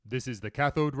This is the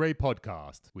Cathode Ray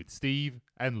Podcast with Steve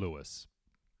and Lewis.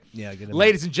 Yeah,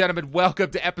 Ladies and gentlemen,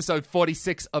 welcome to episode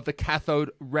 46 of the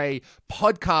Cathode Ray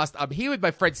Podcast. I'm here with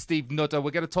my friend Steve Nutter.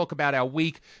 We're going to talk about our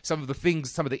week, some of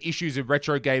the issues in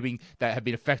retro gaming that have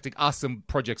been affecting us and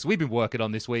projects we've been working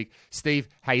on this week. Steve,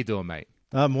 how you doing, mate?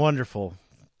 I'm wonderful.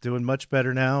 Doing much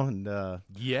better now. And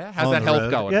yeah, how's that health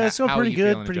going? Yeah, it's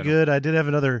going pretty good. I did have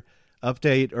another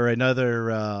update or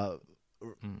another.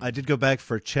 I did go back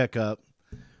for a checkup.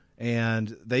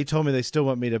 And they told me they still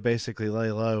want me to basically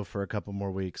lay low for a couple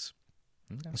more weeks.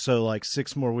 Okay. So like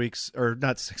 6 more weeks, or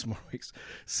not 6 more weeks,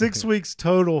 6 weeks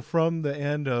total from the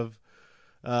end of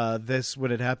this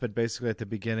when it happened basically at the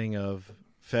beginning of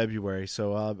February.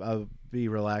 So I'll be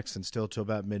relaxing still till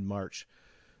about mid-March.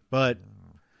 But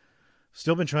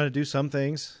still been trying to do some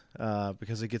things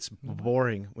because it gets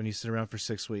boring when you sit around for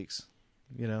 6 weeks.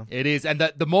 You know, it is, and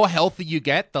the more healthy you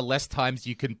get, the less times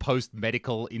you can post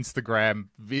medical Instagram,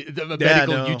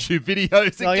 YouTube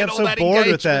videos. And I'm so bored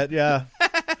with that. Yeah,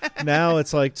 now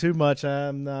it's like too much.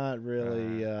 I'm not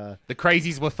really. The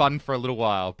crazies were fun for a little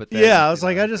while, but then, I was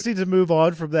like, I just need to move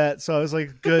on from that. So I was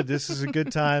like, good, this is a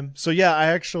good time. So yeah, I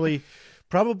actually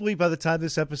probably by the time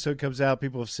this episode comes out,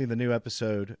 people have seen the new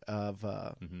episode of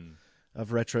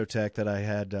Retro Tech that I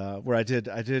had where I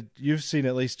did you've seen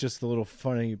at least just the little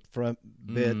funny front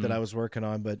bit that I was working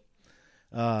on, but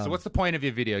so what's the point of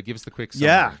your video? Give us the quick summary.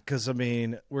 Yeah, because I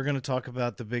mean we're going to talk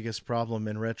about the biggest problem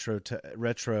in retro today,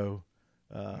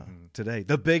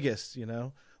 the biggest,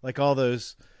 like all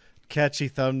those catchy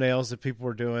thumbnails that people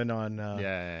were doing on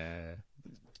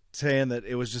saying that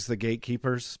it was just the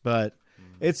gatekeepers, but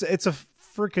it's a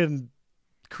freaking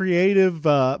creative,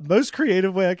 most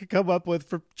creative way I could come up with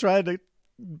for trying to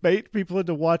bait people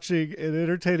into watching an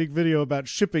entertaining video about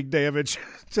shipping damage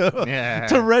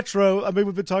to retro. I mean,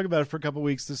 we've been talking about it for a couple of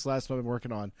weeks. This last one I'm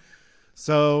working on.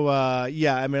 So I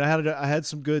mean, I had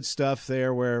some good stuff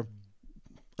there where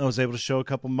I was able to show a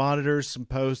couple monitors, some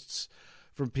posts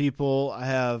from people. I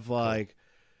have I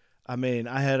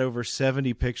had over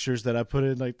 70 pictures that I put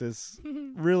in like this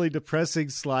really depressing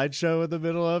slideshow in the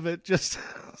middle of it. Just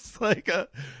it's like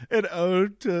an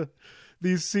ode to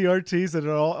these CRTs that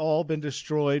have all been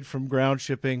destroyed from ground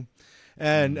shipping.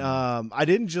 And I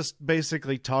didn't just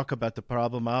basically talk about the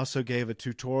problem. I also gave a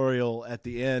tutorial at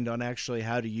the end on actually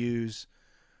how to use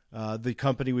the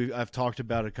company I've talked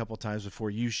about a couple times before,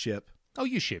 UShip. Oh,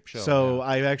 UShip, sure. So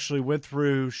I actually went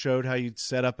through, showed how you'd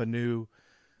set up a new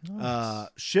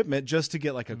shipment just to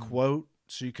get like a quote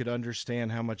so you could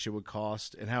understand how much it would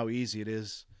cost and how easy it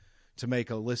is to make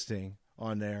a listing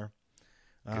on there.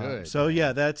 Good. So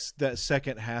yeah, that's that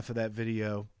second half of that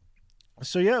video.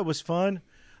 So yeah, it was fun.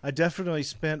 I definitely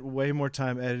spent way more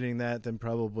time editing that than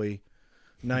probably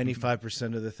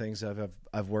 95% of the things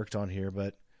I've worked on here,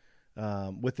 but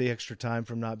with the extra time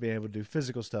from not being able to do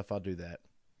physical stuff, I'll do that.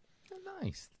 Oh,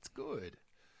 nice. That's good.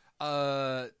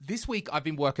 This week I've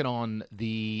been working on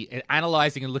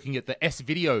analyzing and looking at the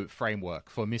S-Video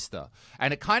framework for Mister,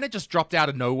 and it kind of just dropped out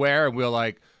of nowhere, and we were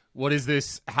like, what is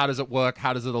this? How does it work?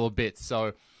 How does it all bit?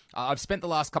 So I've spent the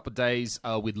last couple of days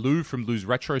with Lou from Lou's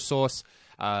Retro Source.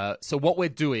 So what we're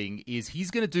doing is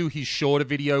he's going to do his shorter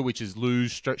video, which is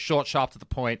Lou's short, sharp, to the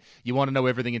point. You want to know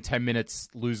everything in 10 minutes,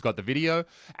 Lou's got the video.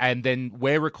 And then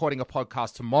we're recording a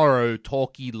podcast tomorrow,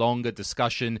 talky, longer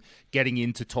discussion, getting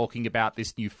into talking about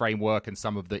this new framework and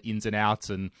some of the ins and outs.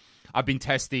 And I've been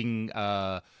testing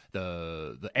the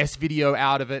S-Video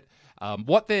out of it.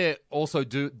 What they're also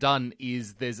done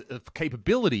is there's a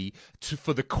capability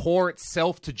for the core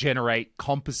itself to generate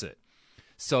composite.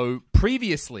 So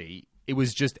previously, it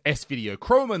was just S-Video,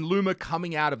 Chroma and Luma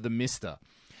coming out of the Mister,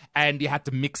 and you had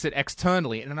to mix it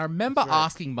externally. And I remember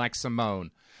asking Mike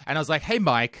Simone, and I was like, hey,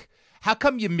 Mike, how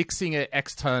come you're mixing it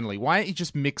externally? Why don't you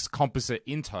just mix composite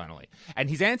internally? And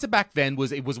his answer back then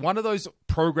was it was one of those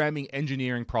programming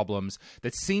engineering problems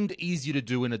that seemed easier to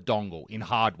do in a dongle, in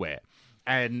hardware.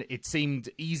 And it seemed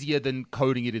easier than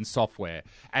coding it in software.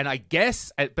 And I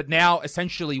guess, but now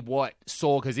essentially what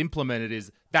Sorg has implemented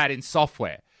is that in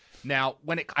software. Now,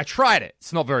 I tried it,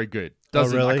 it's not very good.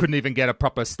 Really? I couldn't even get a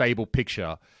proper stable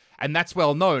picture. And that's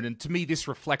well known. And to me, this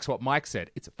reflects what Mike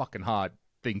said. It's a fucking hard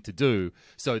thing to do.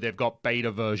 So they've got beta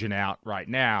version out right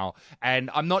now. And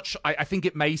I'm not sure, I think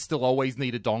it may still always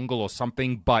need a dongle or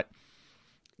something. But,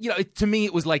 to me,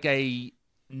 it was like a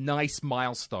nice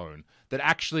milestone that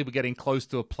actually we're getting close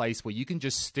to a place where you can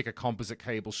just stick a composite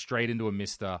cable straight into a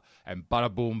Mister and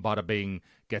bada boom, bada bing,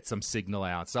 get some signal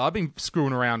out. So I've been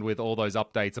screwing around with all those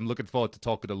updates. I'm looking forward to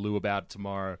talking to Lou about it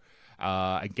tomorrow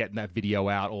and getting that video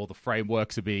out. All the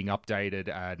frameworks are being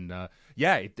updated, and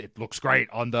it looks great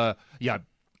on the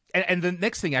and the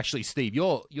next thing, actually, Steve,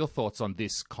 your thoughts on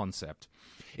this concept.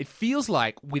 It feels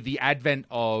like with the advent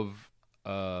of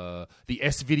the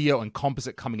S-Video and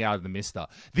composite coming out of the Mister,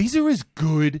 these are as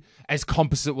good as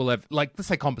composite will ever, like, let's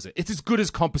say composite. It's as good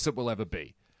as composite will ever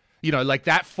be. You know, like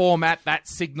that format, that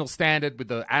signal standard with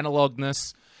the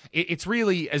analogness, it's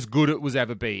really as good it was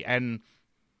ever be. And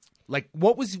like,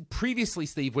 what was previously,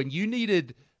 Steve, when you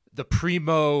needed the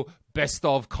primo best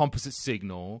of composite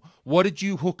signal, what did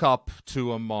you hook up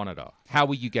to a monitor? How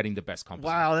were you getting the best composite?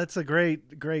 Wow, that's a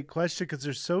great question, because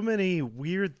there's so many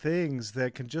weird things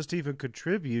that can just even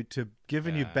contribute to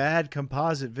giving you bad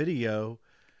composite video.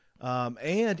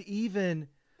 And even,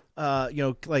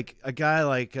 like a guy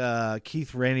like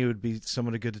Keith Rainey would be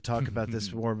someone good to talk about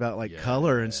this more about like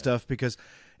color and stuff,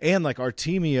 and like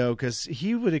Artemio, because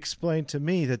he would explain to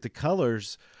me that the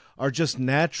colors are just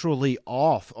naturally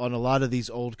off on a lot of these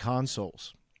old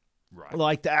consoles. Right.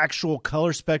 Like the actual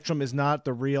color spectrum is not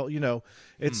the real,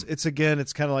 it's again,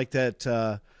 it's kind of like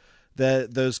that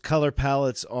those color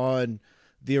palettes on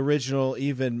the original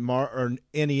even or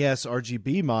NES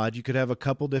RGB mod. You could have a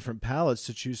couple different palettes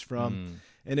to choose from.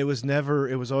 And it was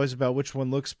always about which one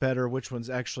looks better, which one's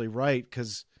actually right,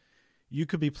 because you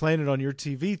could be playing it on your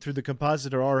TV through the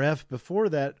composite or RF before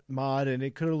that mod, and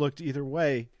it could have looked either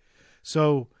way.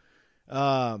 So,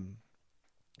 going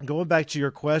back to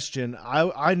your question,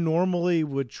 I normally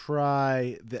would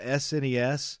try the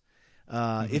SNES.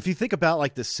 If you think about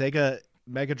like the Sega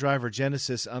Mega Drive or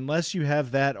Genesis, unless you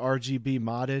have that RGB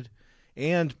modded,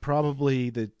 and probably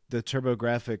the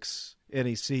TurboGrafx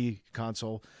NEC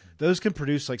console, those can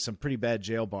produce like some pretty bad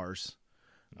jail bars,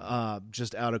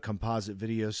 just out of composite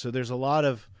videos. So there's a lot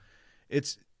of,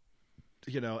 as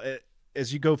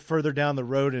you go further down the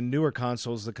road in newer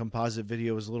consoles, the composite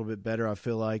video is a little bit better, I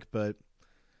feel like. But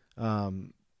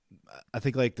I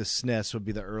think like the SNES would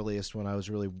be the earliest one I was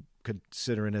really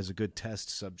considering as a good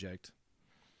test subject.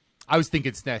 I was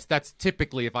thinking SNES. That's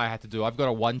typically, if I had to do, I've got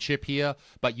a one chip here,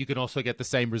 but you can also get the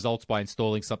same results by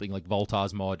installing something like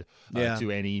Voltar's mod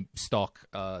to any stock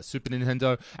Super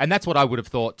Nintendo. And that's what I would have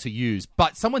thought to use.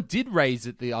 But someone did raise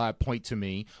the point to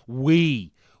me.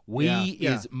 Wii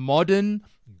is modern,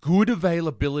 good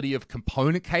availability of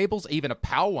component cables. Even a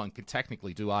power one can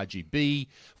technically do RGB.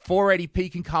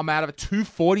 480p can come out of it,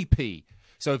 240p.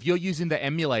 So if you're using the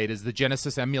emulators, the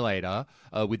Genesis emulator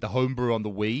with the homebrew on the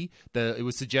Wii, it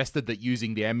was suggested that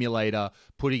using the emulator,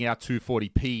 putting out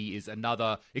 240p is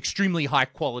another extremely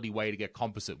high-quality way to get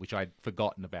composite, which I'd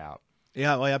forgotten about.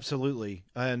 Yeah, well, absolutely.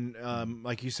 And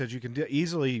like you said, you can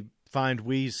easily find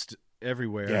Wii's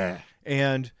everywhere. Yeah.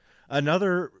 And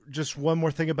just one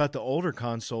more thing about the older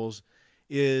consoles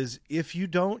is if you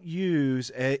don't use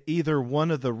either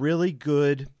one of the really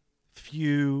good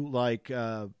few like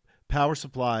power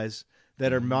supplies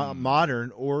that are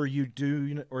modern, or you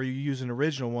use an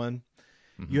original one,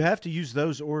 you have to use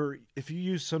those. Or if you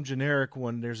use some generic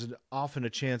one, there's often a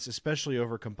chance, especially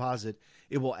over composite,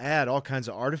 it will add all kinds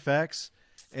of artifacts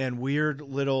and weird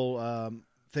little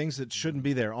things that shouldn't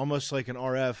be there, almost like an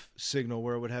RF signal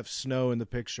where it would have snow in the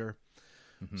picture.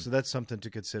 So that's something to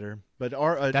consider. But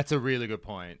that's a really good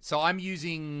point. So I'm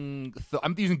using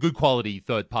good quality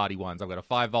third-party ones. I've got a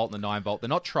 5-volt and a 9-volt. They're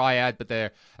not Triad, but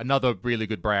they're another really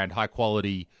good brand,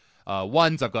 high-quality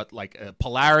ones. I've got like a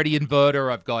polarity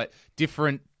inverter. I've got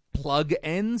different plug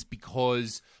ends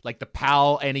because like the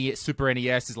PAL Super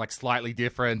NES is like slightly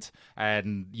different,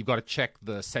 and you've got to check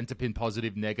the center pin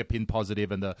positive, nega pin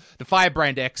positive, and the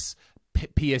Firebrand X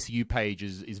PSU page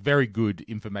is very good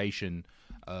information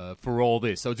for all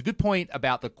this. So it's a good point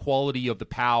about the quality of the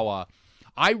power.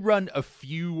 I run a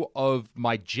few of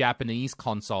my Japanese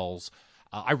consoles.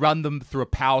 I run them through a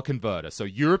power converter. So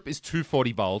Europe is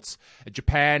 240 volts.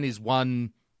 Japan is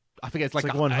I think it's like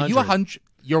 100. Are you 100?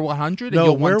 You're 100? No,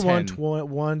 you're we're 110?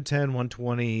 110,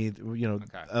 120.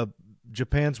 Okay.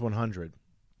 Japan's 100.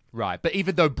 Right, but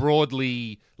even though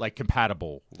broadly like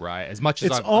compatible, right? As much as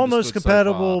it's I've almost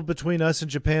compatible so between us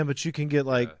and Japan, but you can get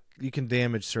you can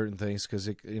damage certain things because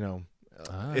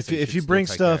if you bring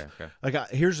stuff like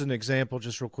here's an example,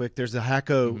 just real quick. There's the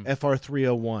Hakko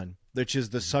FR301, which is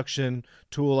the suction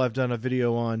tool I've done a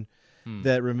video on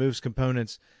that removes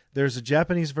components. There's a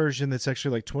Japanese version that's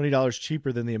actually like $20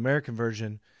 cheaper than the American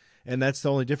version, and that's the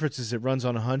only difference is it runs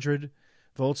on 100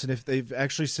 volts. And if they've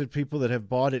actually said people that have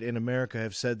bought it in America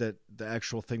have said that the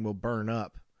actual thing will burn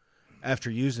up after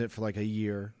using it for like a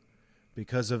year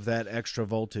because of that extra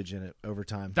voltage in it over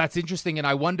time. That's interesting, and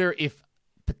I wonder if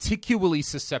particularly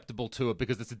susceptible to it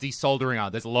because it's a desoldering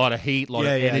iron. There's a lot of heat, a lot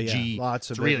of energy.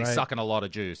 Lots of it's really right? sucking a lot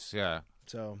of juice. Yeah.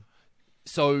 So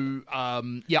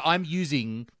I'm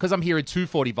using, because I'm here in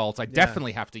 240 volts, I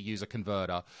definitely have to use a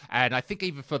converter. And I think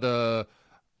even for the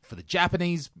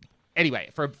Japanese, anyway,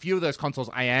 for a few of those consoles,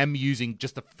 I am using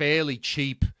just a fairly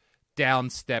cheap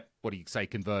downstep,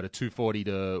 converter, 240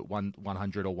 to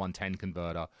 100 or 110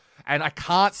 converter. And I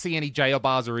can't see any jail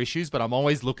bars or issues, but I'm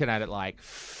always looking at it like,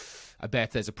 I bet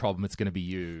if there's a problem, it's going to be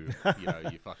you,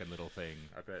 you fucking little thing.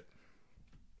 I bet.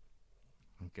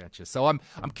 Gotcha. So I'm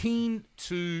keen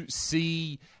to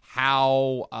see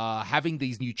how having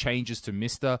these new changes to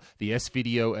Mister, the S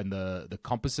Video, and the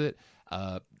composite,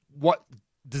 what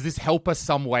does this help us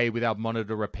some way with our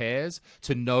monitor repairs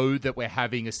to know that we're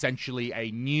having essentially a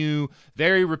new,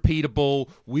 very repeatable,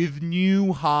 with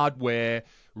new hardware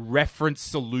reference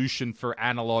solution for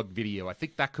analog video? I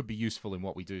think that could be useful in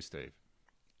what we do, Steve.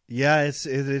 Yeah,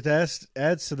 it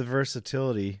adds to the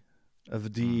versatility of the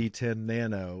DE10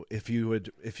 Nano. If you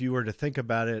were to think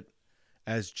about it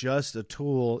as just a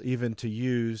tool, even to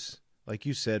use, like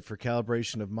you said, for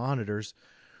calibration of monitors,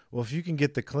 well, if you can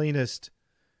get the cleanest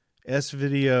S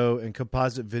video and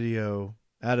composite video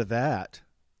out of that,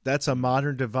 that's a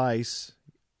modern device,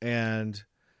 and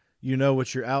you know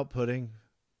what you're outputting,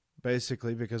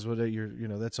 basically, because what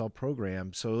that's all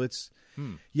programmed. So it's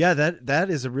that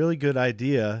is a really good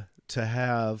idea to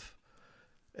have.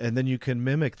 And then you can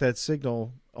mimic that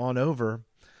signal on over.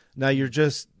 Now you're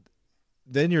just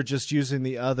using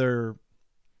the other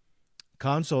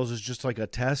consoles as just like a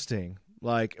testing,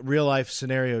 like real life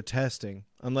scenario testing,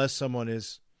 unless someone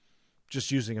is just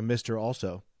using a Mister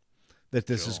also that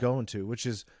this is going to, which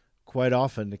is quite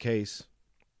often the case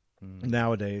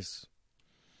nowadays.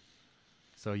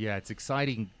 So yeah, it's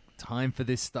exciting time for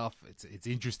this stuff. It's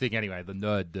interesting anyway. The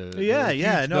nerd,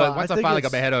 Once I finally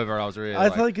got my head over, I was really. I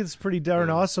think it's pretty darn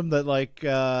awesome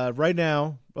that right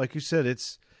now, like you said,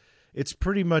 it's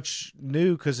pretty much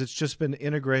new because it's just been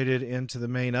integrated into the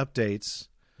main updates.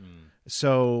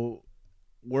 So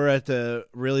we're at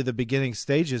the beginning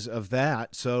stages of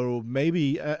that. So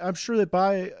maybe I'm sure that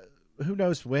by who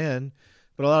knows when,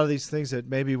 but a lot of these things that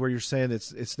maybe where you're saying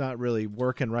it's not really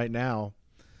working right now,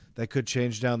 that could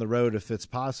change down the road if it's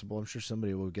possible. I'm sure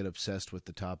somebody will get obsessed with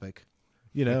the topic,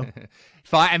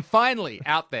 And finally,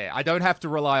 out there, I don't have to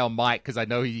rely on Mike because I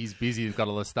know he's busy. He's got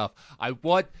a lot of stuff. I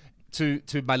want to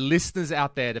my listeners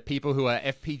out there, to people who are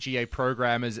FPGA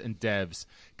programmers and devs,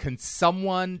 can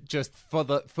someone just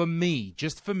for me,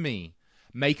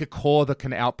 make a core that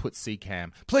can output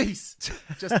CCAM? Please,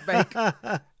 just make.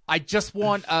 I just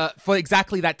want, for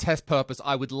exactly that test purpose,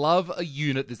 I would love a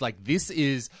unit that's like, this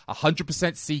is 100%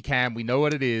 CCAM. We know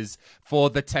what it is for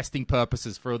the testing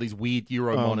purposes for all these weird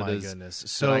Euro monitors. Oh, my goodness.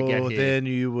 So then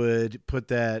you would put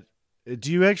that.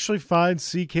 Do you actually find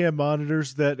CCAM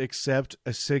monitors that accept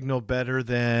a signal better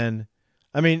than,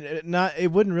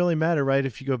 it wouldn't really matter, right,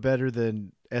 if you go better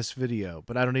than S-Video,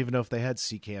 but I don't even know if they had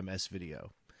CCAM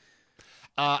S-Video.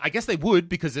 I guess they would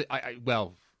because,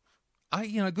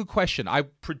 good question. I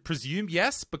presume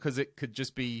yes, because it could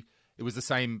just be, it was the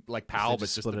same like PAL, but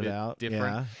just a bit different.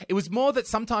 Yeah. It was more that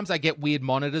sometimes I get weird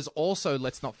monitors. Also,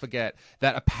 let's not forget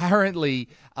that apparently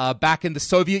back in the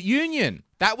Soviet Union,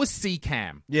 that was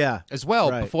CCAM as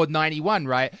well, right, before 91,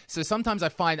 right? So sometimes I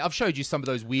find, I've showed you some of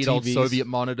those weird old Soviet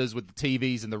monitors with the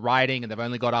TVs and the writing, and they've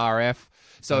only got RF.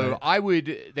 So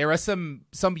there are some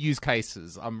use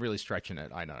cases, I'm really stretching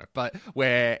it, I know, but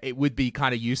where it would be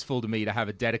kind of useful to me to have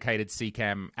a dedicated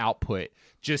CCAM output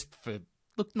just for,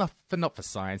 not for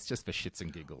science, just for shits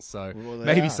and giggles. So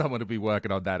maybe someone will be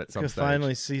working on that at some stage.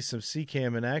 Finally see some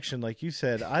CCAM in action, like you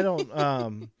said. I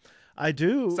don't, I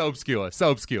do. So obscure.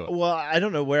 Well, I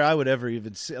don't know where I would ever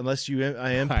even see, unless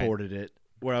I imported it,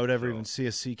 where I would ever even see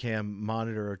a CCAM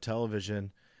monitor or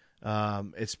television.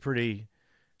 It's pretty,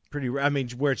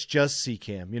 where it's just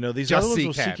CCAM. These other ones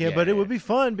will CCAM, but it would be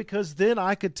fun because then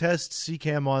I could test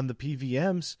CCAM on the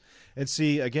PVMs and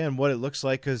see, again, what it looks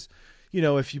like. Because,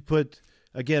 if you put,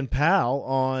 again, PAL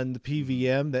on the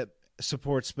PVM that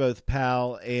supports both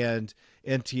PAL and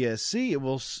NTSC, it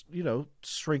will,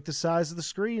 shrink the size of the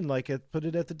screen, put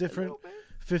it at the different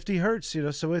 50 hertz,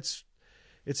 so it's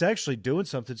actually doing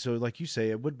something. So like you say,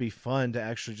 it would be fun to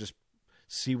actually just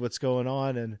see what's going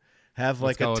on and have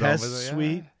a test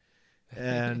suite.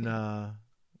 And a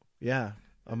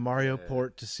Mario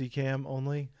port to CCAM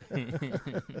only.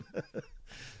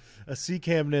 A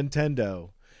CCAM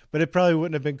Nintendo. But it probably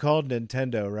wouldn't have been called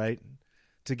Nintendo, right?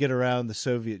 To get around the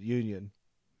Soviet Union.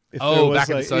 Back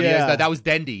in the Soviet, that was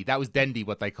Dendy. That was Dendy,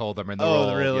 what they called them. And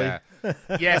really?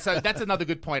 Yeah, so that's another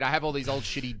good point. I have all these old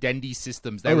shitty Dendy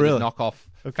systems. They were the knockoff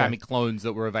Famicom clones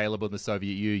that were available in the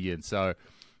Soviet Union. So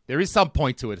there is some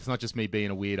point to it. It's not just me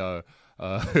being a weirdo.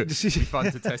 It'd be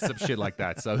fun to test some shit like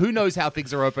that. So who knows how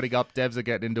things are opening up? Devs are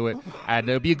getting into it, and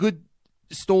it'll be a good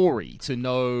story to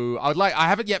know. I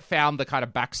haven't yet found the kind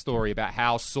of backstory about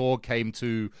how Sorg came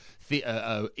to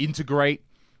integrate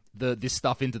this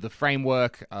stuff into the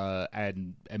framework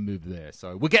and move there.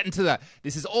 So we're getting to that.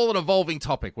 This is all an evolving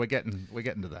topic. We're getting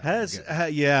to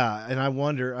that. Yeah, and I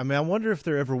wonder if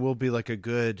there ever will be like a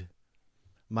good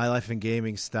My Life in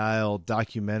Gaming style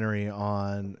documentary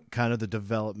on kind of the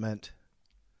development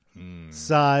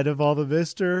side of all the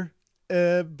Mister.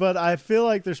 But I feel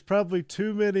like there's probably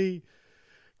too many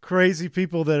crazy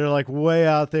people that are like way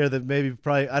out there that maybe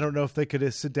probably, I don't know if they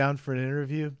could sit down for an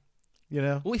interview, you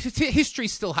know? Well,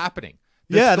 history's still happening.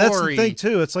 Yeah, that's the thing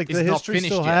too. It's like the not history's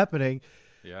still yet. happening.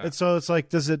 Yeah. And so it's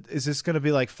like, is this going to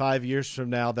be like 5 years from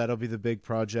now? That'll be the big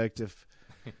project.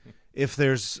 If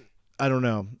there's, I don't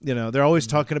know, you know, they're always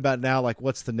talking about now, like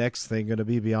what's the next thing going to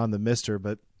be beyond the Mister,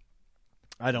 but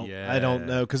I don't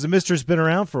know. Cause the Mister's been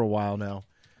around for a while now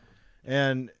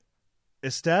and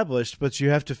established, but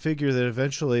you have to figure that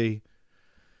eventually,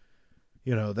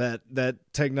 you know, that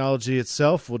technology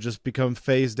itself will just become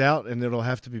phased out and it'll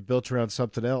have to be built around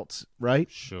something else, right?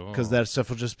 Sure. Because that stuff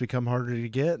will just become harder to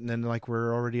get. And then like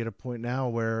we're already at a point now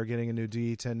where getting a new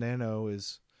DE10 Nano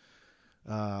is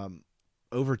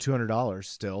over $200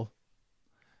 still.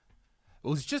 It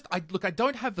was just, I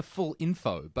don't have the full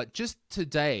info, but just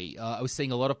today I was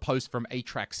seeing a lot of posts from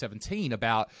A-Track 17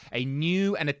 about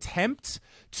an attempt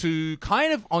to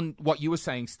kind of on what you were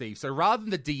saying, Steve. So rather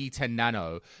than the DE10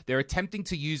 Nano, they're attempting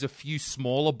to use a few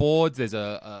smaller boards. There's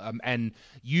and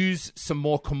use some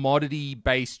more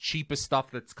commodity-based, cheaper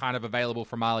stuff that's kind of available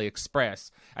from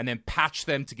AliExpress, and then patch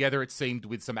them together, it seemed,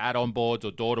 with some add-on boards or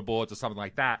daughter boards or something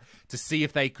like that to see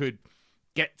if they could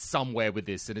get somewhere with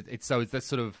this. And it's that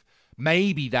sort of,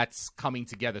 maybe that's coming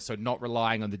together, so not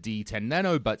relying on the D10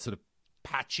 Nano, but sort of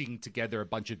patching together a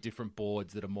bunch of different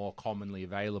boards that are more commonly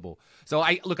available. So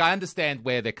I understand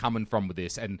where they're coming from with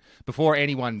this, and before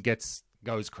anyone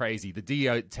goes crazy, the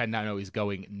D10 Nano is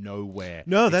going nowhere.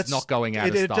 No, it's not going out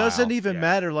of style. It doesn't even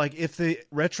matter. Like if the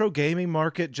retro gaming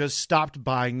market just stopped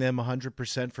buying them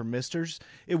 100% for Misters,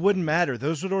 it wouldn't matter.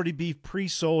 Those would already be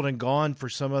pre-sold and gone for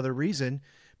some other reason,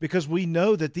 because we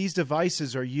know that these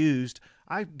devices are used.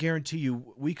 I guarantee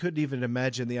you, we couldn't even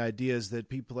imagine the ideas that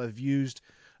people have used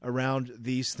around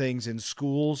these things in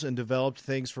schools and developed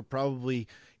things for probably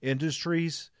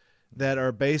industries that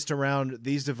are based around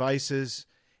these devices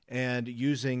and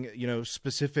using, you know,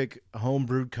 specific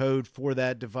homebrewed code for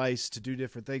that device to do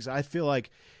different things. I feel like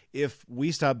if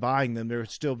we stopped buying them, there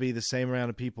would still be the same amount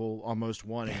of people almost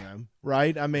wanting them,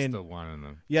 right? I mean, still wanting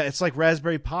them. Yeah, it's like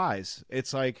Raspberry Pis.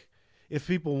 It's like if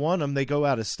people want them, they go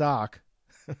out of stock.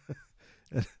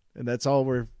 And that's all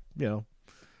we're, you know,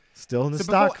 still in the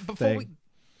stock thing.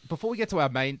 Before we get to our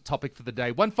main topic for the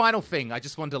day, one final thing I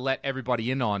just wanted to let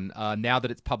everybody in on now that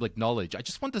it's public knowledge. I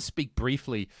just want to speak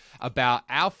briefly about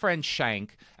our friend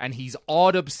Shank and his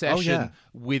odd obsession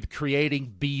with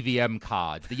creating BVM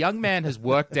cards. The young man has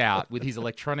worked out with his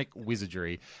electronic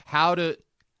wizardry how to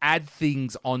add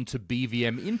things onto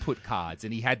BVM input cards.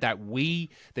 And he had that Wii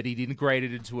that he'd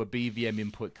integrated into a BVM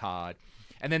input card.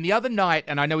 And then the other night,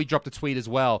 and I know he dropped a tweet as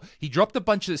well, he dropped a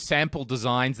bunch of sample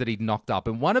designs that he'd knocked up.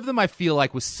 And one of them I feel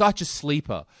like was such a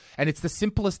sleeper. And it's the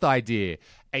simplest idea.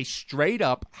 A straight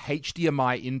up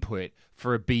HDMI input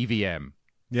for a BVM.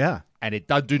 Yeah. And it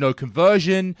doesn't do no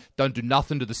conversion, don't do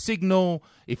nothing to the signal.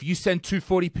 If you send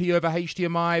 240p over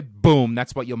HDMI, boom,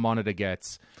 that's what your monitor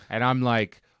gets. And I'm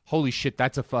like, holy shit,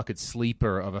 that's a fucking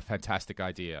sleeper of a fantastic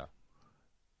idea.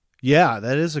 Yeah,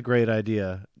 that is a great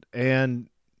idea. And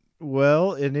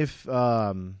well, and if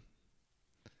because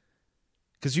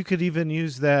you could even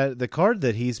use the card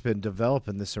that he's been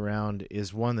developing this around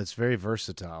is one that's very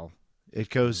versatile.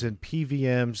 It goes in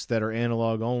PVMs that are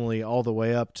analog only all the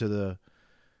way up to the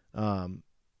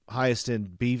highest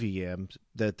end BVM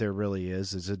that there really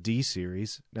is a D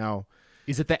series. Now,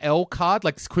 is it the L card,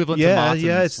 like equivalent to Martin's?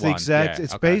 Yeah, it's the one? exact. Yeah,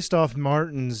 it's based off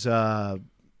Martin's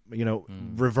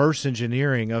reverse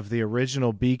engineering of the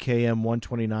original BKM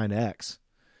 129X.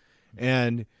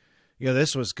 And, you know,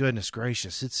 this was, goodness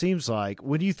gracious. It seems like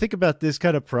when you think about this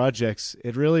kind of projects,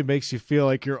 it really makes you feel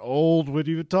like you're old when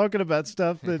you're talking about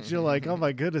stuff that you're like, oh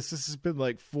my goodness, this has been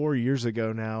like 4 years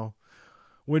ago now.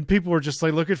 When people were just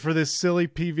like looking for this silly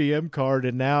PVM card,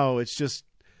 and now it's just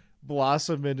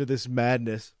blossomed into this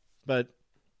madness. But,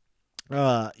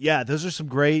 those are some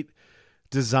great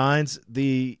designs.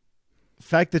 The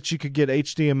fact that you could get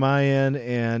HDMI in,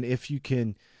 and if you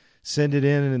can send it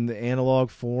in the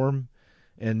analog form,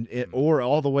 and or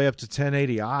all the way up to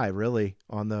 1080i, really,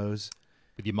 on those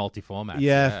with your multi-formats.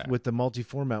 Yeah, with the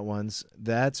multi-format ones,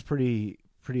 that's pretty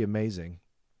pretty amazing.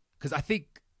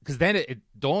 Because then it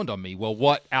dawned on me, well,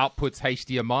 what outputs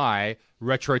HDMI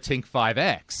RetroTink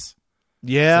 5X?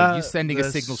 Yeah. So you're sending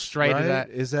a signal straight to that.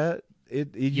 Is that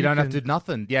it? You don't have to do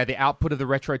nothing. Yeah, the output of the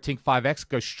RetroTink 5X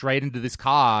goes straight into this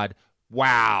card.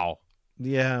 Wow.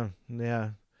 Yeah.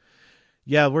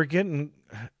 We're getting.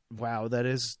 Wow, that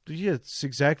is. Yeah, it's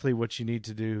exactly what you need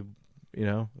to do.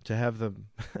 To have the.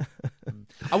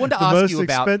 I wanted to the ask most you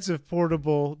about expensive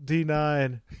portable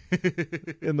D9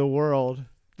 in the world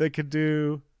that could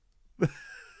do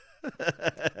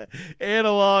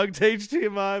analog to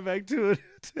HDMI back to an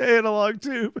analog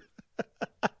tube.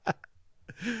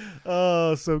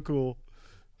 Oh, so cool.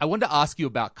 I wanted to ask you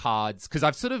about cards, because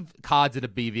I've sort of cards at a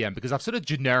BVM, because I've sort of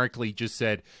generically just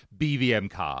said BVM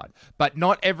card, but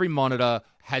not every monitor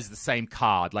has the same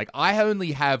card. Like, I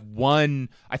only have one,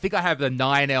 I think I have the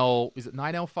 9L, is it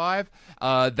 9L5?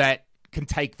 That can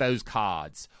take those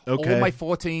cards. Okay. All my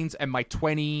 14s and my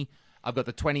 20, I've got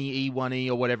the 20E1E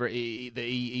or whatever, the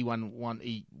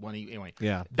E1E, anyway.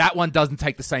 Yeah. That one doesn't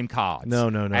take the same cards. No.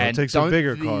 And It takes a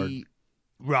bigger card.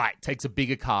 Right, takes a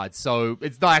bigger card. So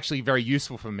it's not actually very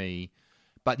useful for me.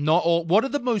 But not all. What are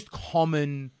the most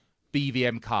common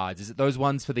BVM cards? Is it those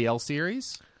ones for the L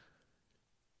series?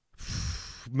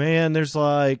 Man, there's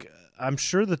I'm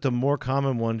sure that the more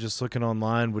common one, just looking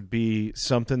online, would be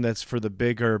something that's for the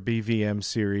bigger BVM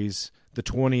series, the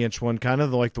 20-inch one, kind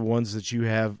of like the ones that you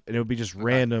have, and it would be just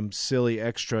random, silly,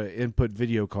 extra input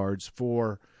video cards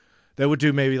that would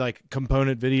do maybe like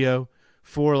component video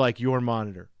for like your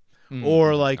monitor.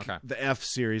 Or like the F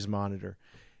series monitor.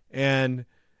 And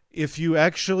if you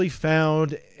actually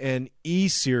found an E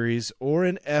series or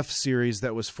an F series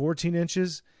that was 14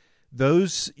 inches,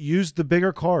 those used the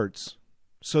bigger cards.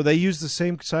 So they used the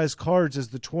same size cards as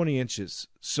the 20 inches.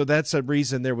 So that's a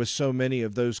reason there was so many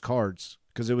of those cards,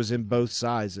 because it was in both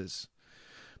sizes.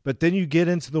 But then you get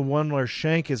into the one where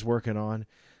Shank is working on.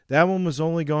 That one was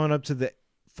only going up to the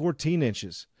 14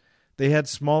 inches. They had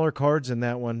smaller cards in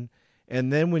that one.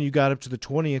 And then when you got up to the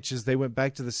 20 inches, they went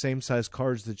back to the same size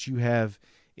cards that you have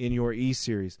in your E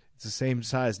series. It's the same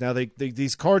size. Now,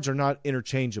 these cards are not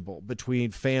interchangeable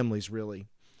between families, really.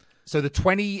 So the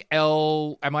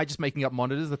 20L, am I just making up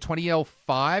monitors? The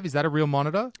 20L5, is that a real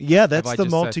monitor? Yeah, that's the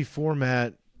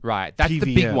multi-format. Right, that's PVM.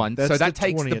 the big one. That's so that the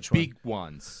takes the 20-inch big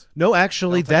ones. No,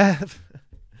 actually, that's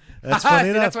funny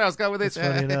enough. That's where I was going with this.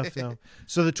 That's funny enough. No.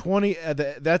 So the 20,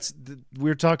 we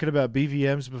were talking about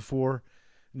BVMs before.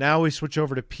 Now we switch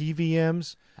over to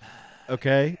PVMs,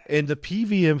 okay? In the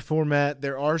PVM format,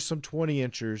 there are some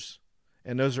 20-inchers,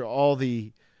 and those are all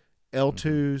the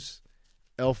L2s,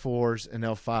 L4s, and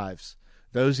L5s.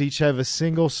 Those each have a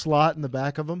single slot in the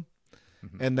back of them,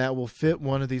 and that will fit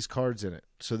one of these cards in it.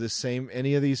 So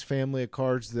any of these family of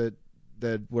cards that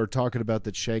we're talking about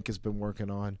that Shank has been working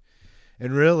on.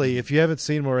 And really, if you haven't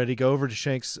seen them already, go over to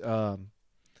Shank's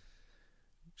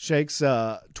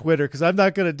Twitter, because I'm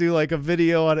not going to do like a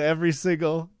video on every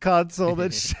single console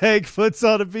that Shank puts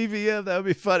on a BVM. That would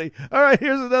be funny. All right,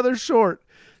 here's another short.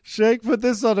 Shank put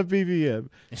this on a BVM.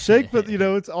 Shank put,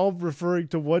 it's all referring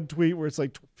to one tweet where it's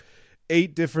like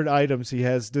 8 different items he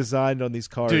has designed on these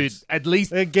cards. Dude, at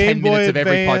least a 10 minutes of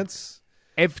every Advance.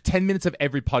 10 minutes of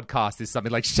every podcast is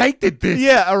something like, Shank did this.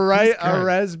 Yeah, a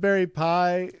Raspberry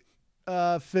Pi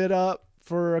fit up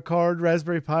for a card,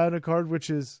 Raspberry Pi on a card, which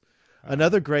is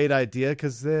another great idea,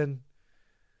 because then,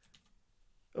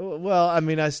 well, I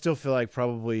mean, I still feel like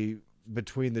probably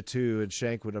between the two, and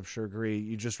Shank would, I'm sure, agree,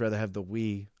 you'd just rather have the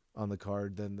Wii on the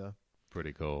card than the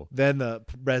pretty cool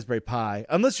Raspberry Pi,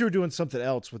 unless you were doing something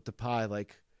else with the Pi,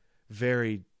 like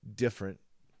very different,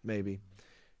 maybe.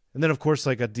 And then, of course,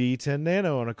 like a D10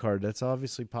 Nano on a card. That's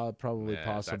obviously probably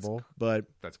possible, but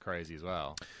that's crazy as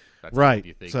well. That's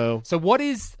right. So what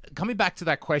is, coming back to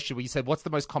that question where you said, what's the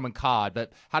most common card?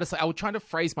 But I was trying to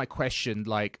phrase my question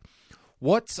like,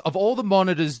 what's, of all the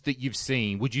monitors that you've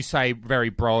seen, would you say very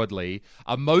broadly,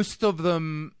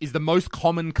 is the most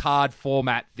common card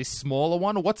format this smaller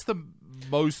one? Or what's the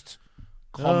most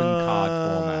common card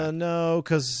format? No,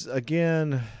 because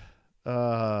again,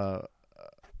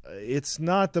 it's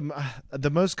not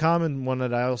the most common one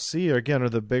that I'll see are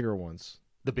the bigger ones.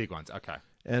 The big ones, okay.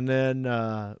 And then,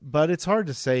 but it's hard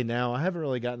to say now. I haven't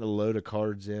really gotten a load of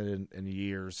cards in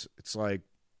years. It's like,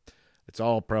 it's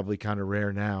all probably kind of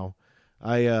rare now.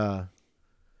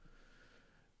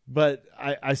 But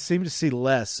I seem to see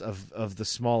less of the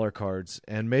smaller cards,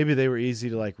 and maybe they were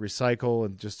easy to like recycle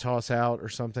and just toss out or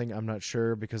something. I'm not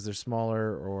sure, because they're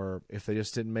smaller, or if they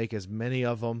just didn't make as many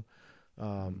of them.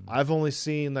 I've only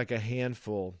seen like a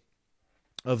handful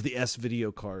of the S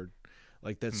video card,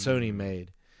 like that Sony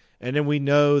made. And then we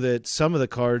know that some of the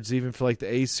cards, even for like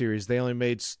the A series, they only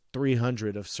made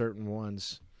 300 of certain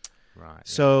ones. Right.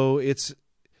 So it's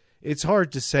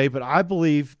hard to say, but I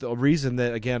believe the reason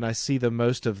that, again, I see the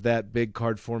most of that big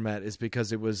card format is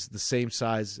because it was the same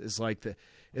size as like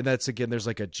and that's, again, there's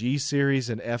like a G series,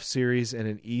 an F series, and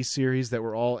an E series that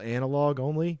were all analog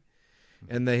only.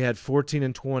 And they had 14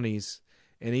 and 20s,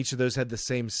 and each of those had the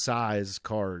same size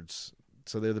cards.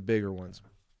 So they're the bigger ones.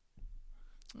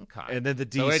 Okay. And then the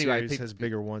D series has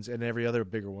bigger ones, and every other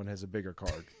bigger one has a bigger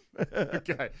card.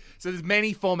 Okay. So there's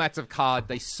many formats of card.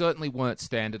 They certainly weren't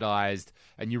standardized,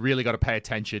 and you really got to pay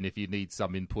attention if you need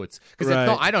some inputs. Because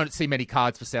I don't see many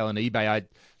cards for sale on eBay. I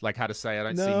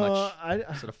don't see much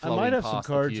sort of flowing I might have past some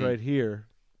cards a few. right here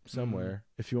somewhere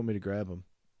if you want me to grab them.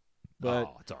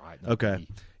 But, it's all right. Okay.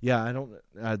 Yeah, I don't.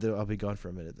 I'll be gone for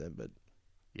a minute then, but.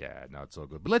 Yeah, no, it's all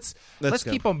good. But let's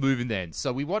keep on moving then.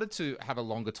 So we wanted to have a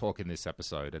longer talk in this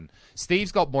episode, and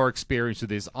Steve's got more experience with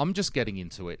this. I'm just getting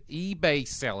into it. eBay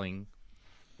selling,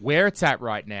 where it's at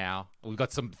right now. We've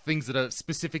got some things that are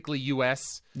specifically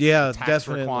US. Yeah, tax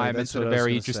definitely. requirements that are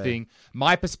very interesting.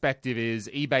 My perspective is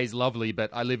eBay's lovely, but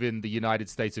I live in the United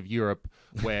States of Europe,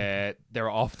 where there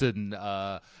are often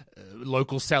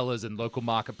local sellers and local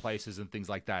marketplaces and things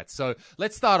like that. So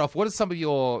let's start off. What are some of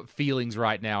your feelings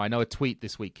right now? I know a tweet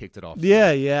this week kicked it off.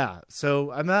 Yeah.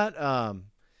 So I'm not.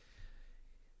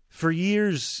 For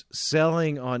years,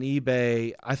 selling on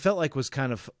eBay, I felt like was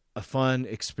kind of a fun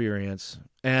experience,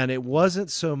 and it wasn't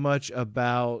so much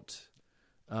about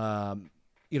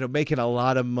making a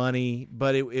lot of money,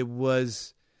 but it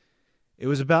was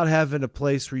about having a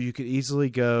place where you could easily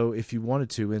go if you wanted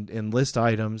to and list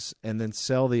items and then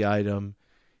sell the item,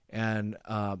 and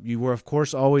you were of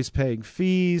course always paying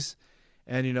fees.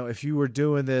 And if you were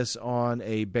doing this on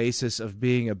a basis of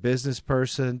being a business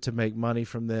person to make money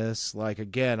from this, like,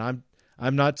 again,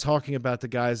 I'm not talking about the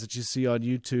guys that you see on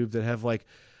YouTube that have like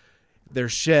their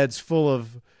sheds full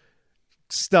of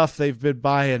stuff they've been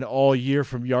buying all year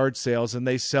from yard sales, and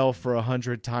they sell for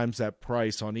 100 times that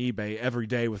price on eBay every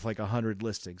day with like 100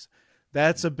 listings.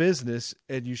 That's a business,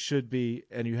 and you should be,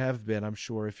 and you have been, I'm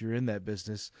sure, if you're in that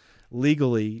business,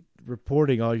 legally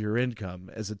reporting all your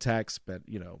income as a tax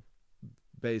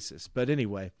basis. But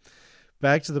anyway,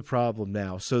 back to the problem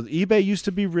now. So eBay used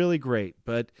to be really great,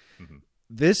 but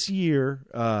this year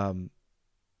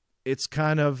it's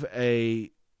kind of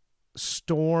a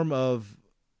storm of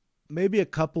maybe a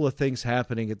couple of things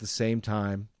happening at the same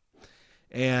time.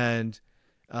 And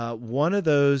one of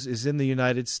those is in the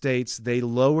United States. They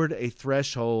lowered a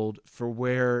threshold for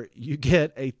where you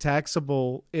get a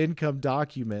taxable income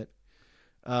document.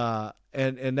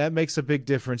 And that makes a big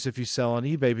difference if you sell on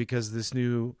eBay, because this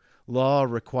new law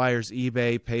requires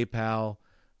eBay, PayPal,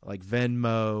 like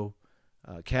Venmo,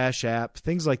 Cash App,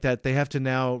 things like that. They have to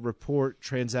now report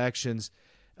transactions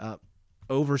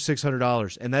over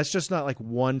 $600. And that's just not like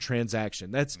one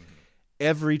transaction. That's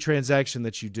every transaction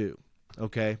that you do.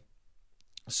 Okay.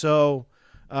 So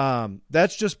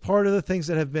that's just part of the things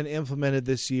that have been implemented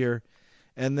this year.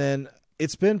 And then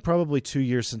it's been probably 2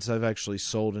 years since I've actually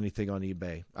sold anything on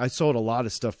eBay. I sold a lot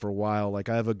of stuff for a while. Like,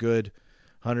 I have a good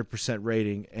 100%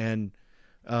 rating and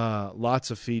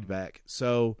lots of feedback.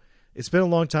 So it's been a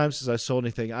long time since I sold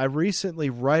anything. I recently,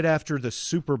 right after the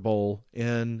Super Bowl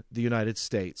in the United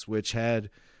States, which had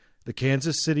the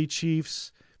Kansas City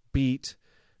Chiefs beat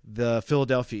the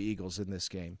Philadelphia Eagles in this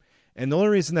game. And the only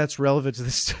reason that's relevant to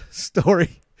this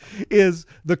story is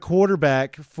the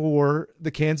quarterback for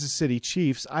the Kansas City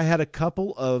Chiefs. I had a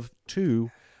couple of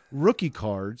 2 rookie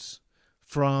cards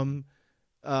from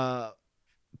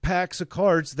packs of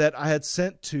cards that I had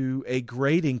sent to a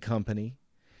grading company,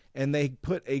 and they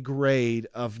put a grade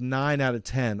of 9 out of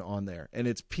 10 on there, and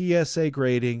it's PSA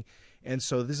grading. And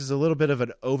so this is a little bit of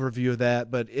an overview of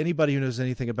that, but anybody who knows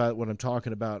anything about what I'm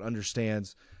talking about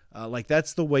understands, like,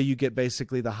 that's the way you get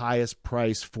basically the highest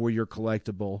price for your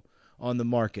collectible on the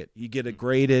market. You get it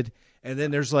graded, and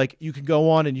then there's like, you can go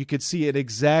on and you could see an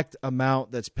exact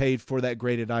amount that's paid for that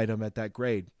graded item at that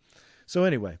grade. So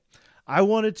anyway, I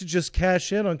wanted to just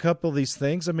cash in on a couple of these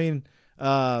things. I mean,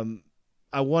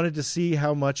 I wanted to see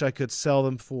how much I could sell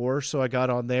them for, so I got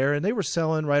on there, and they were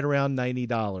selling right around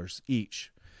 $90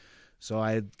 each. So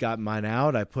I had got mine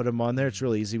out. I put them on there. It's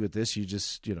really easy with this. You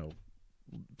just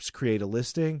create a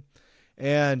listing,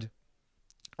 and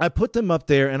I put them up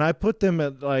there, and I put them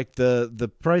at like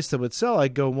the price that would sell.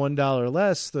 I'd go $1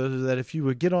 less, so that if you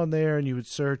would get on there and you would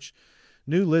search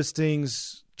new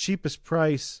listings, cheapest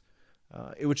price,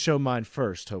 it would show mine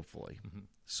first, hopefully.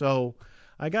 So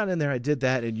I got in there, I did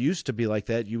that, and it used to be like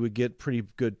that. You would get pretty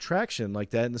good traction like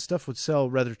that, and the stuff would sell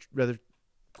rather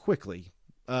quickly.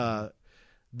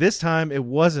 This time it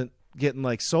wasn't getting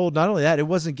like sold. Not only that, it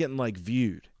wasn't getting like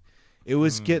viewed. It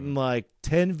was getting like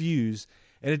 10 views,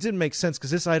 and it didn't make sense because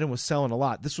this item was selling a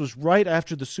lot. This was right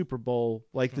after the Super Bowl,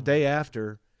 like the day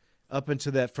after, up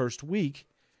into that first week.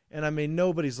 And I mean,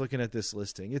 nobody's looking at this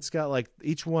listing. It's got like,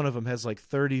 each one of them has like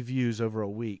 30 views over a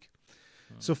week.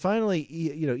 So finally,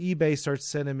 eBay starts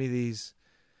sending me these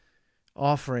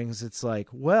offerings. It's like,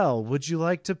 well, would you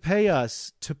like to pay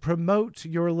us to promote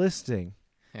your listing?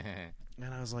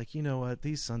 And I was like, you know what?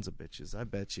 These sons of bitches, I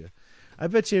bet you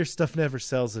your stuff never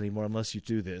sells anymore unless you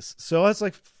do this. So I was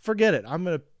like, forget it. I'm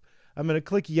gonna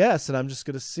click yes, and I'm just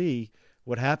gonna see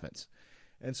what happens.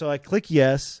 And so I click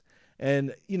yes,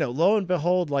 and lo and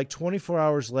behold, like 24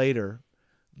 hours later,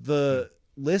 the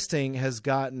listing has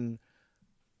gotten,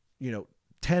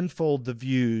 tenfold the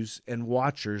views and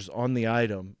watchers on the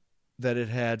item that it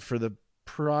had for the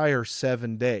prior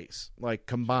 7 days, like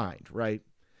combined, right?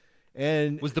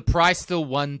 And was the price still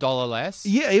 $1 less?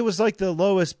 Yeah, it was like the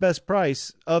lowest best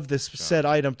price of this said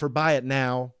item for buy it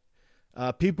now.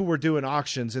 People were doing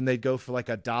auctions, and they'd go for like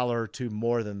 $1 or $2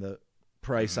 more than the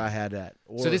price I had at.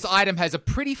 So this item has a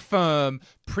pretty firm,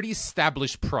 pretty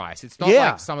established price. It's not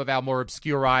like some of our more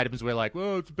obscure items where like,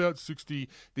 well, it's about 60.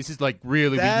 This is like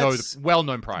really, we know the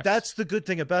well-known price. That's the good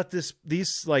thing about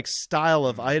these like style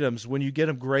of items. When you get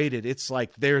them graded, it's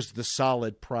like there's the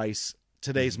solid price.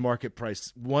 Today's market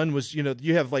price. One was,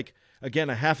 you have like,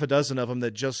 again, a half a dozen of them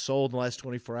that just sold in the last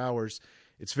 24 hours.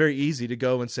 It's very easy to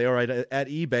go and say, all right, at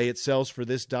eBay, it sells for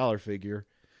this dollar figure.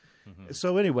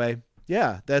 So anyway,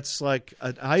 yeah, that's like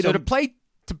an item. So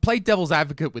to play devil's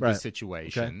advocate with this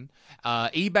situation,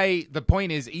 eBay, the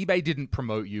point is eBay didn't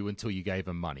promote you until you gave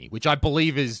them money, which I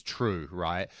believe is true,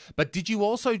 right? But did you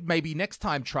also maybe next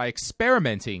time try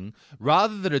experimenting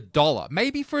rather than $1?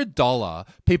 Maybe for $1,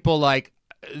 people like,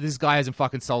 this guy hasn't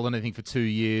fucking sold anything for 2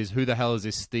 years. Who the hell is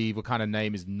this Steve? What kind of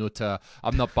name is Nutter?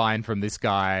 I'm not buying from this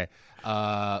guy.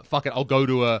 Fuck it, I'll go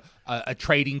to a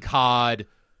trading card,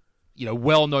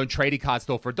 well-known trading card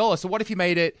store for $1. So what if you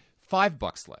made it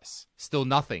 $5 less? Still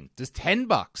nothing. Does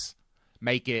 $10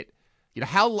 make it?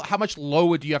 How much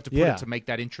lower do you have to put it to make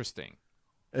that interesting?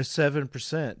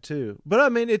 7% too. but I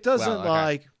mean, it doesn't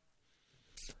like.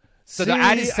 So the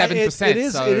ad is 7%. It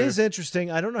is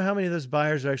interesting. I don't know how many of those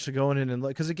buyers are actually going in and look.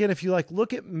 Because again, if you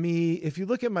look at me, if you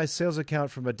look at my sales account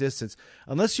from a distance,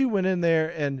 unless you went in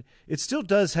there, and it still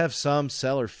does have some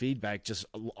seller feedback just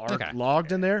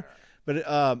logged in there. But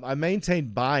I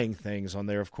maintain buying things on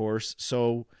there, of course.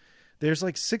 So there's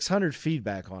like 600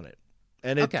 feedback on it,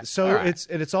 and it's all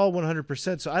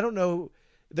 100%. So I don't know.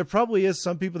 There probably is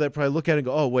some people that probably look at it and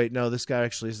go, "Oh, wait, no, this guy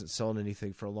actually isn't selling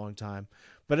anything for a long time."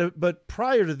 But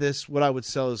prior to this, what I would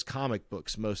sell is comic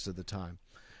books most of the time.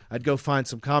 I'd go find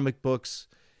some comic books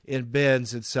in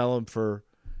bins and sell them for,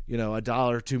 $1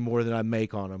 or $2 more than I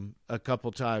make on them a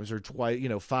couple times, or twice,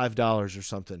 $5 or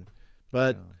something.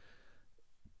 But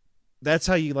that's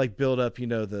how you like build up,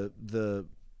 the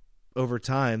over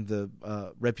time,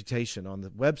 the reputation on the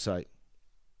website.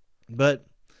 But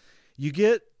you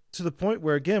get to the point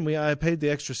where, again, I paid the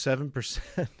extra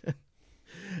 7%.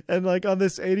 And like on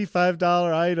this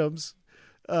 $85 items,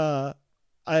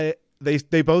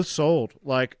 they both sold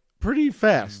like pretty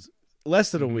fast,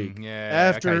 less than a week.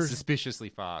 Suspiciously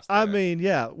fast. I mean,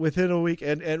 within a week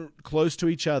and close to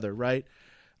each other, right?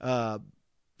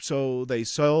 So they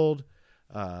sold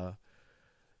to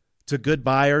good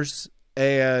buyers,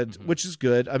 and which is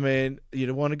good. I mean,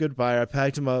 you want a good buyer. I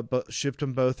packed them up, shipped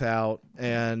them both out,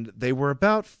 and they were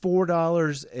about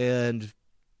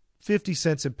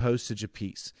 $4.50 in postage a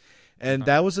piece. And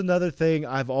that was another thing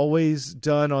I've always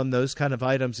done on those kind of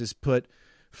items, is put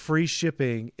free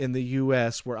shipping in the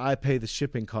U.S. where I pay the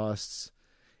shipping costs,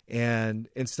 and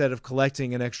instead of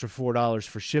collecting an extra $4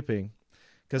 for shipping,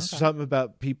 because something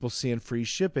about people seeing free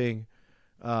shipping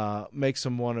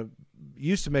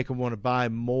used to make them want to buy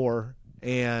more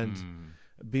and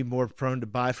be more prone to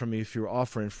buy from me if you were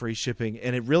offering free shipping.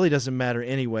 And it really doesn't matter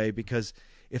anyway, because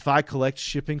if I collect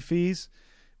shipping fees,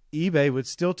 eBay would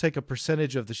still take a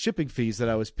percentage of the shipping fees that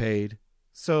I was paid.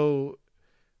 So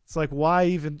it's like, why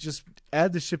even just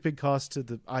add the shipping cost to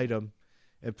the item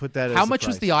and put that as How much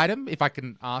price? was the item, if I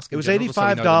can ask? It was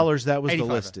 $85. That was the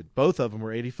listed. Both of them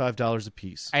were $85 a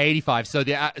piece. 85. So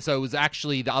it was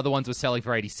actually, the other ones were selling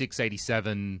for 86,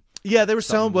 87. Yeah, they were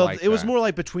selling. Well, like it was that. more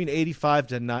like between 85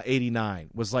 to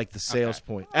 89 was like the sales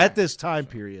point at this time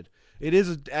period. It is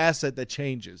an asset that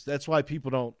changes. That's why people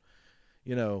don't,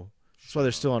 that's why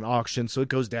they're still on auction. So it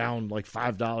goes down like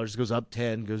 $5, goes up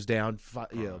 10, goes down,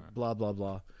 blah, blah,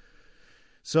 blah.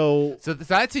 So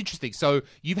that's interesting. So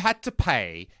you've had to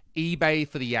pay eBay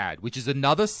for the ad, which is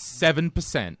another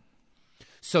 7%.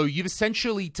 So you've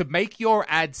essentially, to make your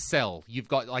ad sell, you've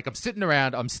got, like, I'm sitting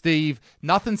around, I'm Steve,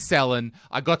 nothing's selling,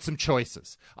 I got some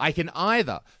choices. I can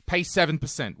either pay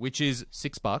 7%, which is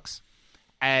 $6,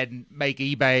 and make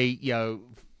eBay,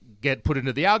 get put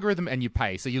into the algorithm and you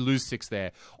pay. So you lose $6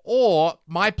 there. Or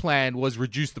my plan was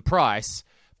reduce the price,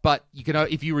 but you can,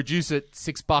 if you reduce it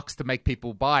 $6 to make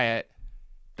people buy it,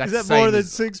 that's is that more than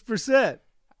 6%?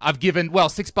 I've given,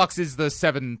 $6 is the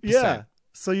 7%. Yeah.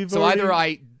 So either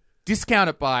I discount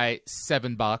it by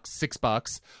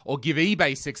 $6, or give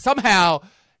eBay $6. Somehow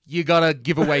you gotta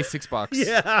give away $6.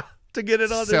 Yeah, to get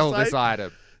it on sell this this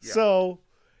item. Yeah. So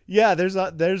yeah, there's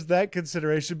that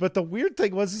consideration. But the weird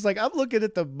thing was, it's like I'm looking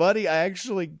at the money I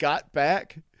actually got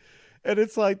back, and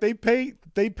it's like they paid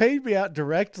me out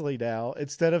directly now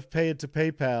instead of paying to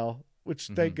PayPal.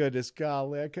 Which, thank goodness,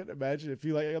 golly, I couldn't imagine if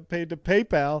you got paid to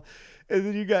PayPal and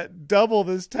then you got double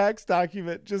this tax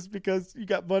document just because you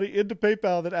got money into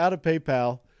PayPal than out of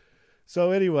PayPal.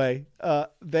 So anyway,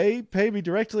 they paid me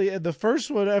directly. And the first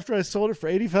one, after I sold it for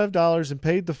 $85 and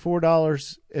paid the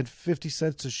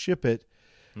 $4.50 to ship it,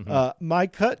 my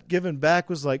cut given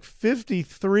back was like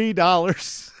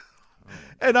 $53.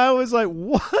 And I was like,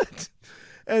 what?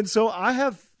 And so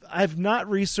I've not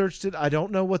researched it. I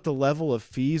don't know what the level of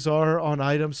fees are on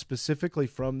items specifically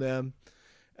from them.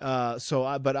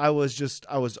 But I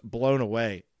was blown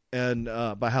away and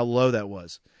by how low that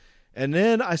was. And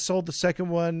then I sold the second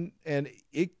one, and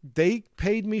they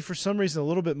paid me for some reason a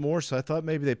little bit more. So I thought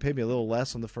maybe they paid me a little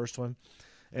less on the first one,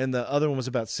 and the other one was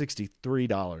about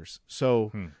 $63.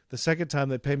 So the second time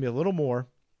they paid me a little more.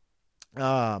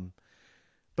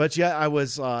 But yeah, I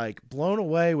was like blown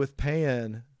away with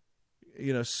paying,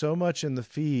 so much in the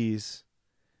fees.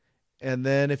 And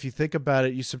then if you think about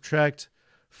it, you subtract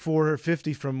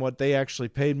 $450 from what they actually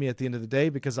paid me at the end of the day,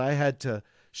 because I had to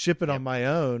ship it on my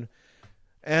own.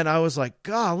 And I was like,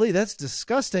 golly, that's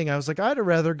disgusting. I was like, I'd have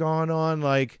rather gone on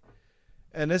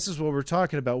and this is what we're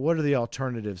talking about. What are the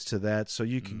alternatives to that? So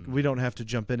we don't have to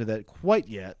jump into that quite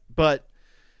yet, but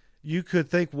you could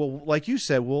think, well, like you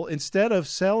said, instead of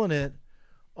selling it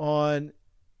on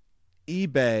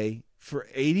eBay for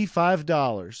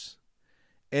 $85,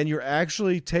 and you're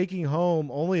actually taking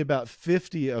home only about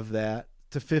 50 of that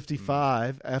to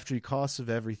 55 after your costs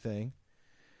of everything,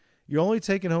 you're only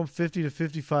taking home 50 to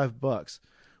 $55.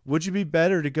 Would you be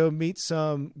better to go meet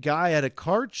some guy at a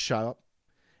card shop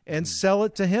and sell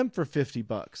it to him for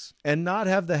 $50 and not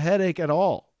have the headache at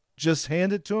all? Just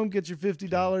hand it to him, get your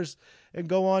 $50 and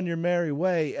go on your merry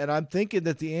way. And I'm thinking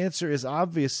that the answer is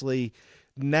obviously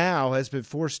now has been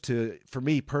forced to, for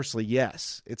me personally,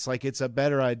 yes. It's like it's a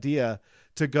better idea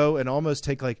to go and almost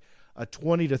take like a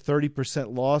 20 to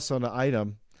 30% loss on an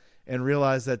item and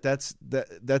realize that's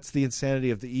the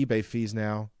insanity of the eBay fees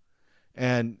now.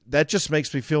 And that just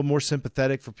makes me feel more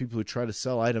sympathetic for people who try to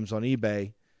sell items on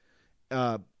eBay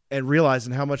and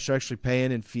realizing how much they're actually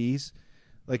paying in fees.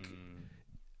 Like,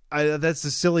 that's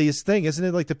the silliest thing, isn't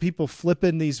it? Like the people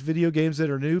flipping these video games that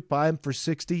are new, buy them for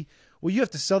 $60. Well, you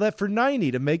have to sell that for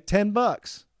 $90 to make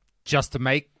 $10. Just to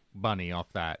make money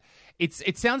off that.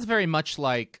 It sounds very much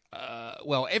like,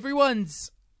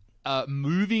 everyone's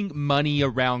moving money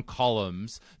around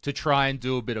columns to try and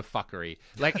do a bit of fuckery.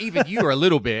 Like even you are a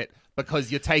little bit,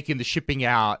 because you're taking the shipping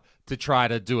out to try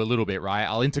to do a little bit, right?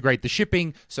 I'll integrate the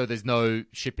shipping so there's no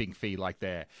shipping fee like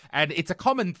there. And it's a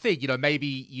common thing, maybe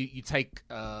you take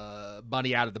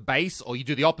money out of the base, or you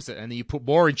do the opposite and then you put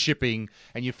more in shipping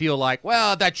and you feel like,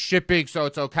 well, that's shipping, so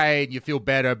it's okay. And you feel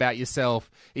better about yourself,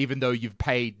 even though you've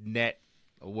paid net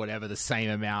or whatever the same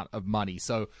amount of money.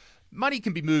 So money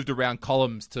can be moved around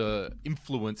columns to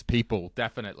influence people,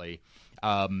 definitely.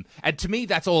 And to me,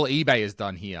 that's all eBay has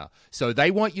done here. So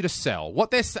they want you to sell.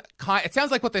 It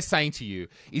sounds like what they're saying to you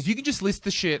is you can just list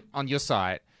the shit on your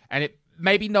site, and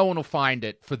maybe no one will find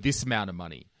it for this amount of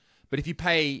money. But if you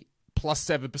pay plus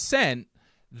 7%,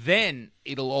 then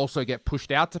it'll also get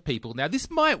pushed out to people. Now,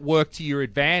 this might work to your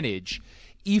advantage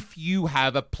if you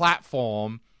have a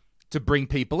platform to bring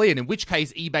people in which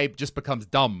case eBay just becomes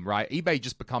dumb, right? eBay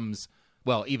just becomes,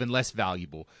 even less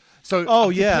valuable. So,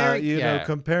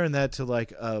 comparing that to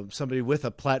like somebody with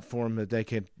a platform that they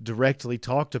can directly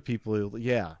talk to people.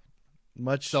 Yeah,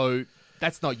 much. So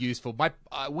that's not useful.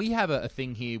 We have a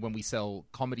thing here when we sell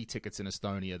comedy tickets in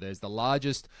Estonia. There's the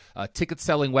largest ticket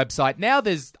selling website. Now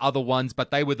there's other ones, but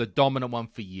they were the dominant one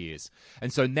for years.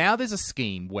 And so now there's a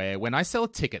scheme where when I sell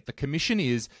a ticket, the commission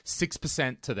is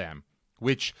 6% to them,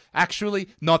 which actually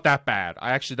not that bad.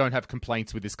 I actually don't have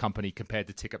complaints with this company compared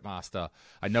to Ticketmaster.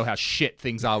 I know how shit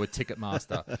things are with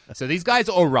Ticketmaster. So these guys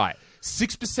are all right.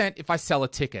 6% if I sell a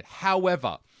ticket.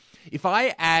 However, If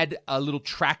I add a little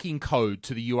tracking code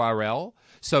to the URL,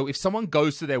 so if someone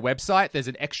goes to their website, there's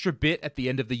an extra bit at the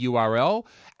end of the URL,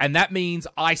 and that means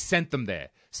I sent them there.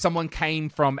 Someone came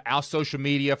from our social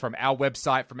media, from our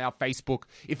website, from our Facebook.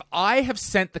 If I have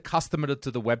sent the customer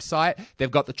to the website,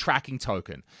 they've got the tracking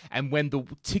token. And when the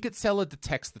ticket seller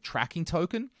detects the tracking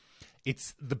token,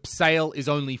 the sale is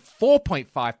only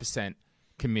 4.5%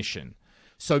 commission.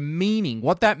 So meaning,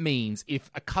 what that means,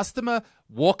 if a customer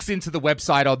walks into the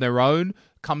website on their own,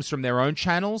 comes from their own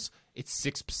channels, it's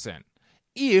 6%.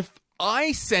 If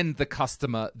I send the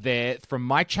customer there from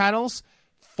my channels,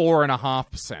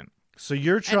 4.5%. So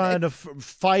you're trying to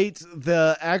fight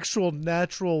the actual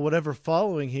natural whatever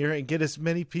following here and get as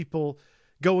many people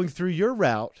going through your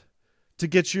route to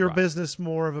get your business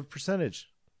more of a percentage.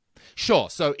 Sure.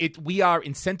 So we are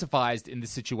incentivized in this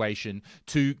situation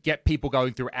to get people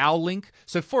going through our link.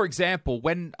 So, for example,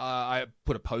 when I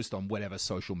put a post on whatever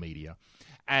social media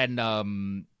and,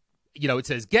 it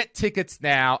says, get tickets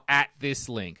now at this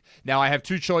link. Now, I have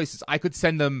two choices. I could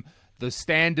send them the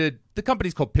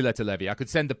company's called Pileta Levy. I could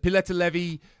send the Pileta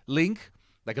Levy link,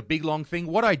 like a big long thing.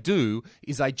 What I do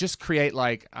is I just create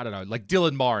like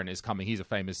Dylan Moran is coming. He's a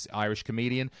famous Irish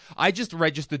comedian. I just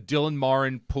registered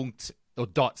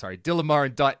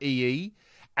dylanmoran.ee,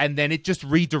 and then it just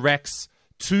redirects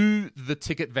to the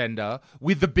ticket vendor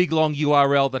with the big long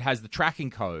URL that has the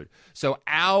tracking code. So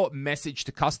our message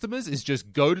to customers is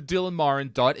just go to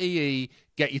dylanmoran.ee,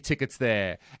 get your tickets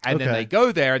there. And then they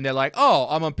go there and they're like, oh,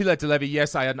 I'm on Pileta Levy.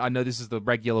 Yes, I know this is the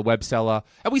regular web seller.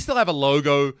 And we still have a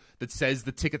logo that says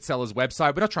the ticket seller's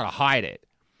website. We're not trying to hide it.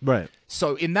 Right.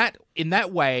 So in that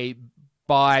way,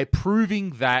 by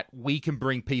proving that we can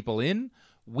bring people in,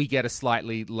 we get a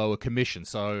slightly lower commission.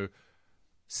 So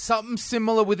something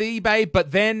similar with eBay,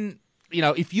 but then,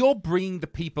 if you're bringing the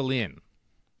people in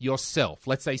yourself,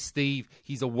 let's say Steve,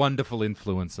 he's a wonderful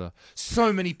influencer.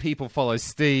 So many people follow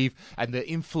Steve and the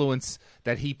influence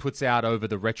that he puts out over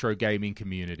the retro gaming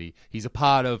community. He's a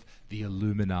part of the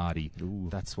Illuminati. Ooh.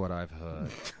 That's what I've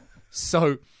heard.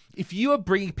 So if you are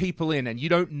bringing people in and you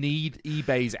don't need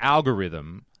eBay's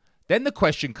algorithm, then the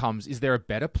question comes, is there a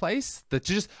better place? I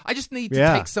just need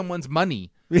to take someone's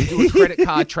money, do a credit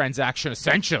card transaction,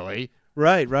 essentially.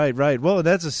 Right. Well,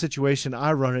 that's a situation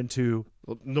I run into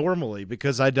normally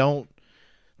because I don't.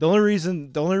 The only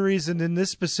reason in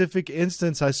this specific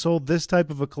instance I sold this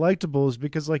type of a collectible is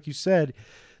because, like you said,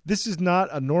 this is not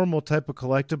a normal type of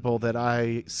collectible that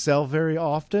I sell very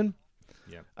often.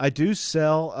 Yeah. I do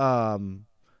sell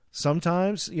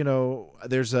sometimes.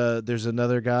 There's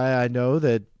another guy I know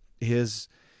that his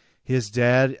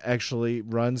dad actually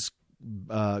runs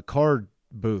card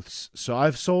booths. So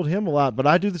I've sold him a lot, but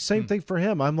I do the same thing for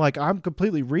him. I'm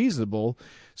completely reasonable.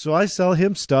 So I sell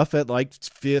him stuff at like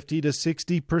 50 to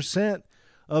 60%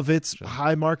 of its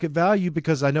high market value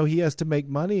because I know he has to make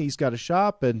money. He's got a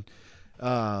shop and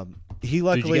he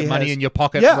luckily you get money has, in your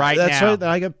pocket right now. That's right.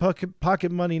 I got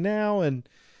pocket money now. And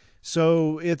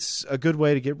so it's a good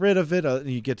way to get rid of it.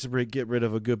 You get to get rid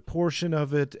of a good portion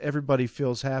of it. Everybody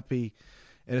feels happy,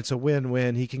 and it's a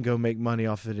win-win. He can go make money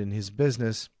off it in his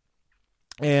business,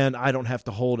 and I don't have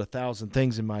to hold 1,000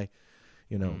 things in my,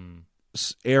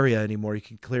 area anymore. You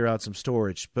can clear out some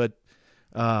storage. But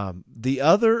the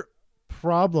other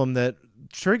problem that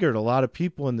triggered a lot of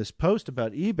people in this post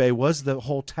about eBay was the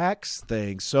whole tax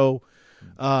thing. So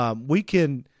we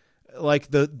can,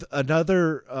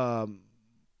 another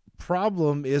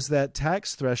problem is that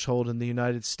tax threshold in the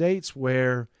United States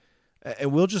where,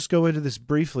 and we'll just go into this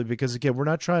briefly because again, we're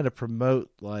not trying to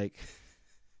promote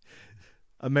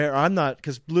I'm not,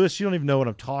 because Lewis, you don't even know what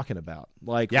I'm talking about.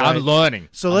 I'm learning.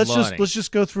 So let's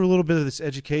just go through a little bit of this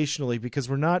educationally because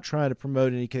we're not trying to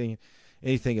promote anything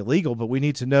illegal, but we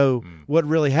need to know what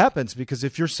really happens because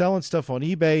if you're selling stuff on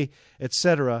eBay,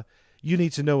 etc., you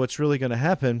need to know what's really going to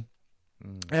happen.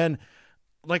 And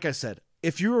like I said,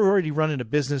 if you're already running a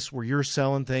business where you're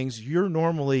selling things, you're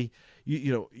normally,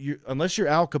 unless you're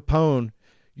Al Capone,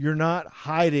 you're not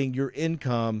hiding your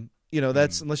income.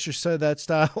 Unless you're that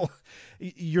style,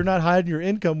 you're not hiding your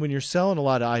income when you're selling a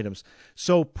lot of items.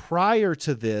 So prior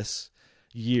to this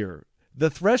year,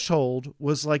 the threshold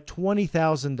was like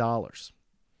 $20,000. Wow.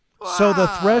 So the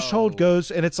threshold goes,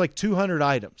 and it's like 200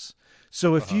 items.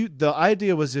 So if the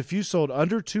idea was if you sold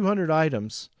under 200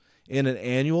 items in an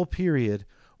annual period,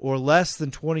 or less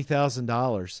than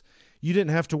 $20,000, you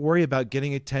didn't have to worry about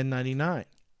getting a 1099.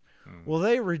 Well,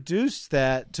 they reduced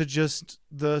that to just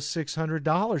the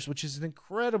 $600, which is an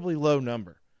incredibly low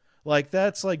number.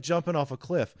 That's like jumping off a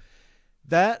cliff.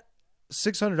 That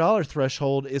 $600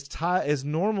 threshold is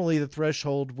normally the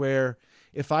threshold where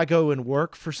if I go and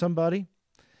work for somebody,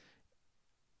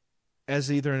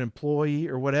 as either an employee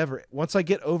or whatever, once I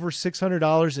get over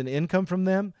 $600 in income from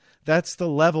them, that's the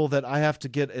level that I have to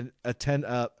get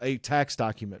a tax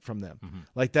document from them. Mm-hmm.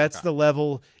 Like that's the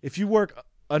level. If you work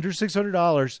under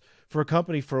 $600 for a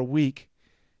company for a week,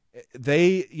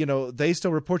 they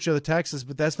still report you the taxes,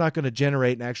 but that's not going to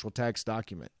generate an actual tax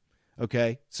document.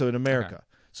 Okay. So in America. Okay.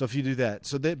 So if you do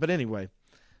that, but anyway,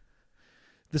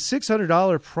 the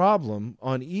 $600 problem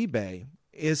on eBay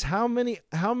is how many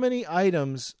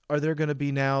items are there going to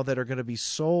be now that are going to be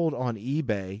sold on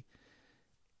eBay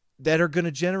that are going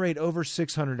to generate over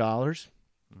 $600.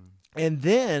 And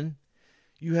then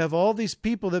you have all these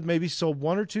people that maybe sold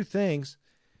one or two things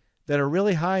that are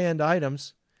really high-end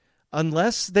items,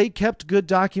 unless they kept good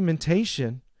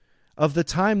documentation of the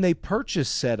time they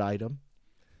purchased said item.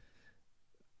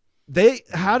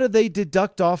 How do they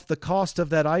deduct off the cost of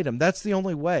that item? That's the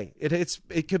only way.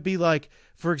 It could be like,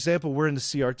 for example, we're in the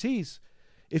CRTs.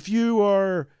 If you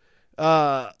are,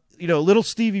 little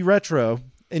Stevie Retro,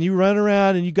 and you run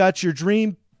around and you got your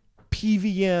dream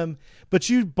PVM, but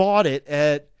you bought it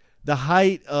at the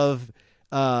height of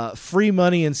free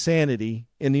money insanity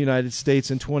in the United States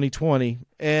in 2020,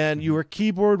 and you were a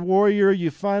keyboard warrior,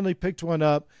 you finally picked one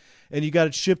up, and you got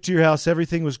it shipped to your house.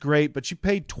 Everything was great, but you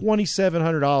paid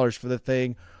 $2,700 for the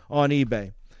thing on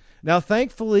eBay. Now,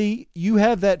 thankfully, you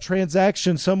have that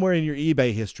transaction somewhere in your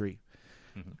eBay history.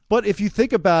 Mm-hmm. But if you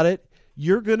think about it,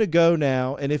 you're going to go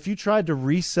now, and if you tried to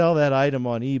resell that item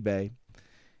on eBay,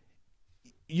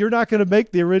 you're not going to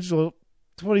make the original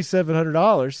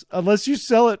 $2,700 unless you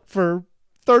sell it for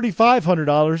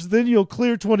 $3,500. Then you'll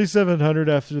clear $2,700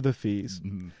 after the fees.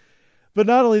 Mm-hmm. But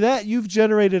not only that, you've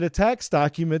generated a tax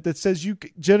document that says you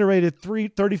generated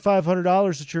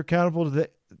 $3,500 that you're accountable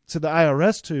to the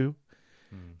IRS to.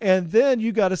 And then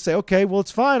you got to say, okay, well, it's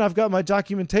fine. I've got my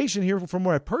documentation here from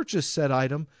where I purchased said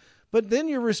item. But then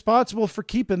you're responsible for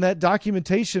keeping that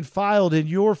documentation filed in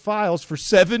your files for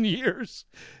 7 years.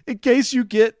 In case you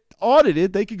get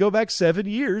audited, they could go back 7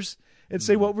 years and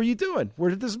say, what were you doing? Where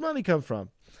did this money come from?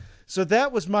 So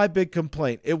that was my big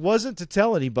complaint. It wasn't to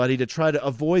tell anybody to try to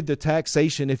avoid the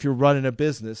taxation if you're running a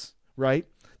business, right?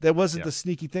 That wasn't the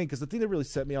sneaky thing, because the thing that really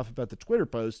set me off about the Twitter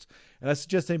post, and I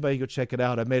suggest anybody go check it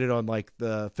out. I made it on like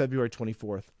the February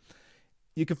 24th.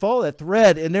 You can follow that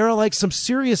thread, and there are like some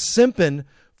serious simping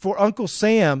for Uncle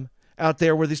Sam out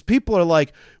there where these people are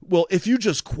like, well, if you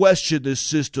just question this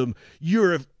system,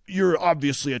 you're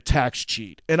obviously a tax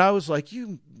cheat. And I was like,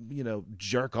 you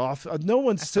jerk off. No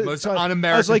one's the most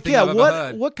un-American I was like, thing I've ever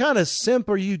heard. What kind of simp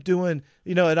are you doing?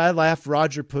 And I laughed.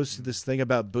 Roger posted this thing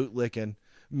about bootlicking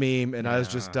meme, and I was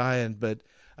just dying. But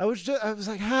I was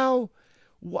like, how?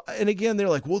 And again, they're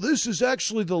like, well, this is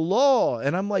actually the law.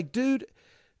 And I'm like, dude,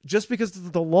 just because it's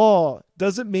the law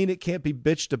doesn't mean it can't be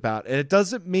bitched about. And it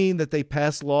doesn't mean that they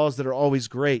pass laws that are always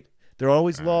great. There are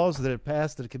always laws that are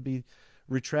passed that can be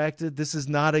retracted. This is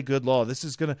not a good law. This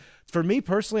is going to, for me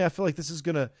personally, I feel like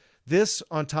this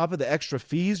on top of the extra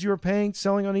fees you're paying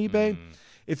selling on eBay.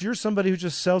 If you're somebody who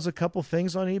just sells a couple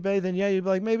things on eBay, then you'd be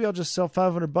like, maybe I'll just sell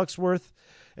 $500 worth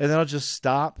and then I'll just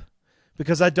stop,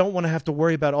 because I don't want to have to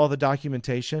worry about all the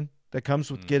documentation that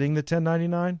comes with getting the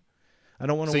 1099. I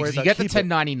don't want to worry about it. So you get the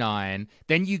 1099,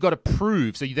 then you got to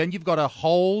prove. So then you've got to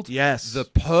hold the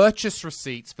purchase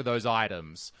receipts for those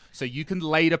items, so you can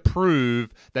later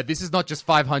prove that this is not just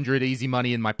 $500 easy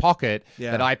money in my pocket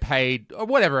that I paid or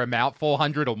whatever amount,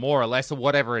 $400 or more or less or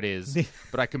whatever it is,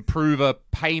 but I can prove a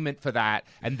payment for that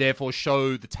and therefore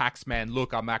show the tax man,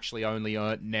 look, I'm actually only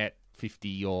earned net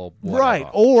 50 or whatever. Right.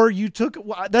 Or you took,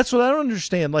 that's what I don't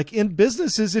understand. Like in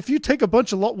businesses, if you take a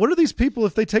bunch of, what are these people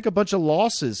if they take a bunch of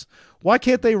losses? Why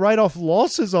can't they write off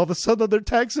losses all of a sudden on their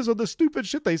taxes on the stupid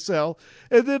shit they sell?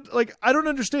 And then, like, I don't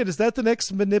understand. Is that the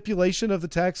next manipulation of the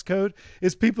tax code?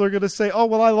 Is people are going to say, oh,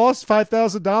 well, I lost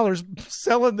 $5,000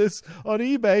 selling this on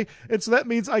eBay, and so that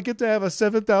means I get to have a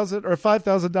 $7,000 or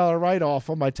 $5,000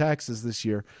 write-off on my taxes this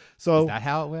year. So is that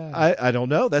how it works? I don't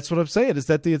know. That's what I'm saying. Is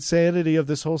that the insanity of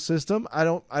this whole system? I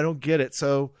don't get it.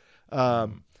 So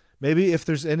maybe if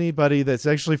there's anybody that's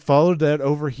actually followed that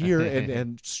over here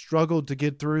and struggled to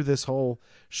get through this whole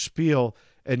spiel,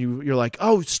 and you're like,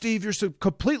 oh, Steve, you're so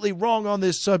completely wrong on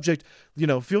this subject,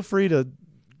 feel free to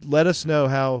let us know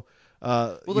how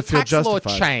the tax law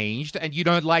changed, and you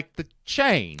don't like the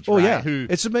change. Oh, right? yeah.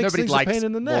 It makes things a pain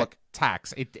in the neck.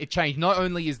 Tax. It changed. Not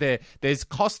only is there's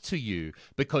cost to you,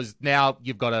 because now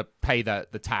you've got to pay the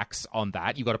tax on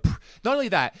that. You've got to not only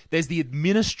that, there's the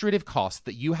administrative cost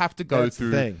that you have to go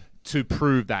through to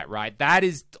prove that, right? That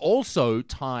is also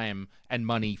time and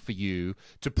money for you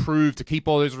to keep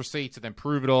all those receipts and then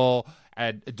prove it all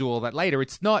and do all that later.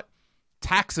 It's not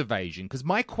tax evasion, because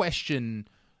my question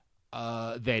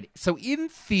then, so in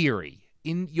theory,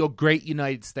 in your great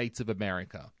United States of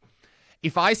America,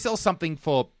 if I sell something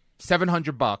for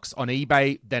 $700 on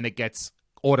eBay, then it gets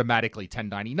automatically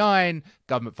 1099.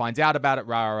 Government finds out about it,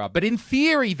 rah, rah, rah. But in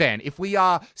theory, then, if we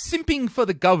are simping for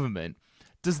the government,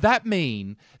 does that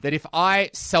mean that if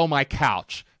I sell my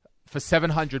couch for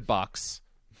 $700,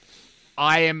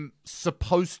 I am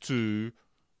supposed to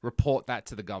report that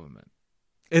to the government?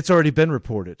 It's already been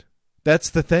reported.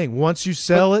 That's the thing. Once you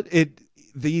sell the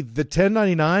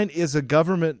 1099 is a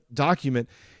government document.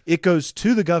 It goes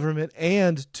to the government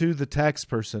and to the tax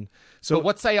person. So but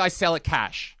let's say I sell it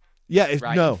cash. Yeah,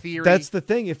 right? No, In theory, that's the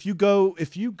thing. If you go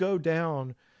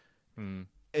down and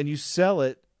you sell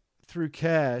it through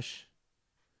cash,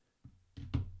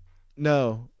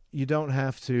 no, you don't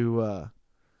have to.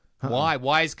 Why?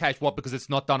 Why is cash? What? Because it's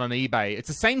not done on eBay. It's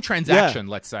the same transaction,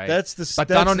 let's say. But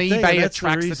done on the eBay, thing, it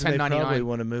tracks the reason they 1099. probably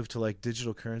want to move to like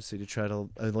digital currency to try to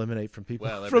eliminate from people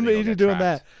Well, from everything will even get doing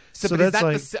tracked. that. So that's that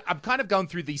like I'm kind of going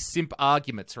through these simp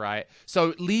arguments, right?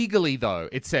 So legally, though,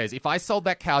 it says if I sold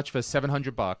that couch for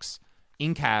 $700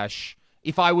 in cash,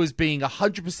 if I was being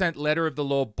 100% letter of the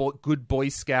law, good Boy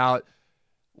Scout,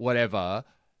 whatever.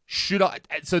 Should I?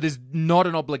 So there's not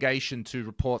an obligation to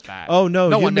report that. Oh no!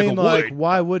 No you one mean never like would.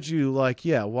 why would you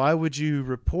why would you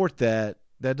report that?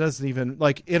 That doesn't even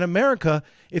like in America.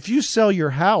 If you sell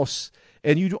your house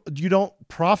and you don't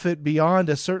profit beyond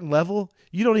a certain level,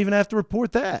 you don't even have to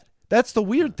report that. That's the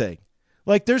weird thing.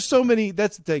 Like there's so many.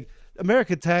 That's the thing.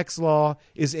 American tax law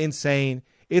is insane.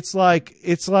 It's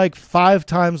like 5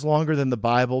 times longer than the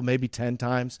Bible, maybe 10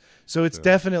 times. So it's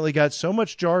definitely got so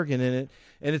much jargon in it,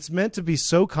 and it's meant to be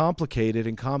so complicated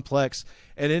and complex.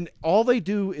 And then all they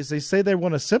do is they say they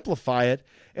want to simplify it,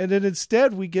 and then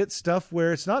instead we get stuff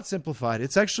where it's not simplified.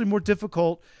 It's actually more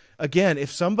difficult. Again, if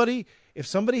somebody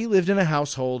lived in a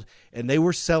household and they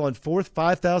were selling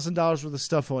 $4,000-$5,000 worth of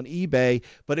stuff on eBay,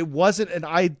 but it wasn't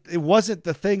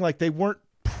the thing, like they weren't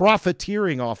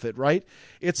profiteering off it, right?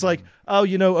 It's like,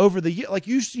 over the year, like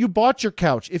you bought your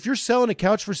couch. If you're selling a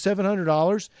couch for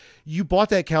 $700, you bought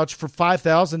that couch for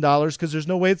 $5,000 because there's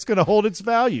no way it's going to hold its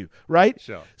value, right?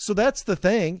 Sure. So that's the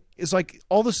thing. Is like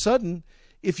all of a sudden,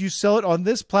 if you sell it on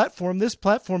this platform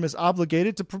is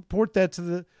obligated to report that to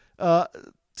the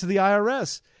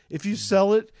IRS. If you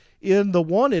sell it in the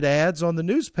wanted ads on the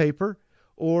newspaper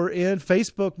or in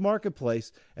Facebook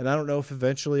Marketplace. And I don't know if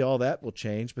eventually all that will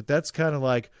change, but that's kind of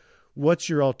like, what's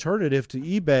your alternative to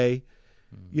eBay?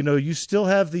 You know, you still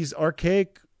have these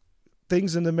archaic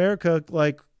things in America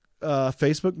like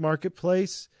Facebook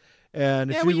Marketplace. And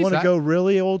if you want to go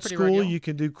really old school, regular. you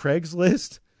can do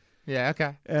Craigslist. Yeah,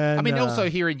 okay. And, I mean, also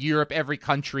here in Europe, every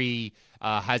country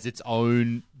has its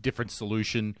own different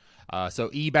solution. So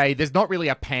eBay, there's not really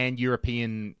a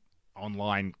pan-European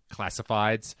online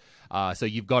classifieds. So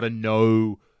you've got to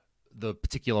know the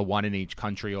particular one in each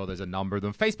country, or there's a number of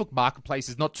them. Facebook Marketplace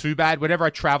is not too bad. Whenever I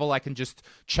travel, I can just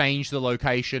change the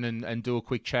location and do a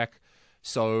quick check.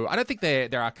 So I don't think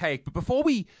they're archaic. But before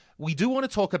we do want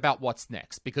to talk about what's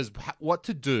next, because what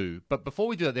to do. But before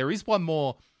we do that, there is one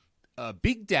more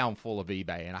big downfall of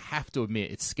eBay, and I have to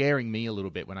admit, it's scaring me a little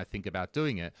bit when I think about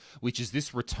doing it, which is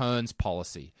this returns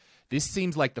policy. This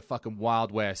seems like the fucking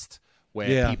Wild West,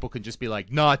 where people can just be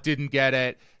like, nah, didn't get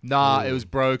it. Nah, it was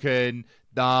broken.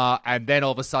 Nah. And then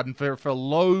all of a sudden, for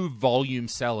low volume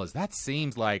sellers, that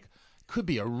seems like could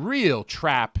be a real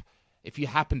trap if you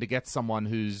happen to get someone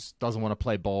who doesn't want to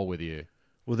play ball with you.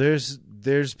 Well,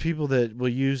 there's people that will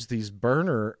use these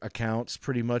burner accounts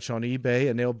pretty much on eBay,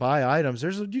 and they'll buy items.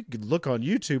 You could look on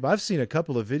YouTube. I've seen a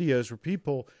couple of videos where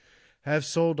people have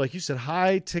sold, like you said,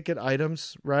 high ticket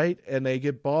items, right? And they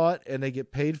get bought and they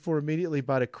get paid for immediately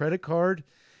by the credit card.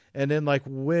 And then like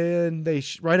when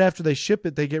right after they ship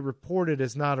it, they get reported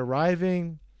as not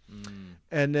arriving.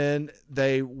 And then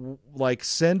they like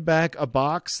send back a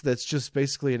box that's just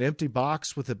basically an empty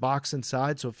box with a box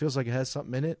inside. So it feels like it has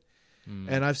something in it.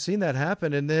 And I've seen that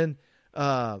happen. And then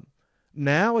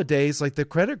nowadays, like the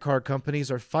credit card companies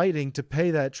are fighting to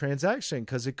pay that transaction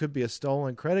because it could be a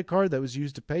stolen credit card that was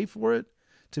used to pay for it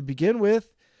to begin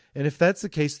with. And if that's the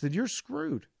case, then you're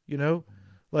screwed. You know,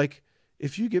 like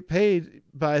if you get paid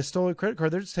by a stolen credit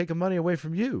card, they're just taking money away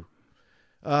from you.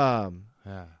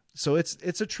 So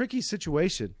it's a tricky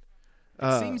situation.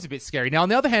 It seems a bit scary. Now, on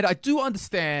the other hand, I do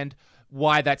understand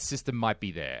why that system might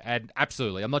be there. And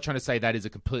absolutely, I'm not trying to say that is a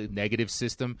completely negative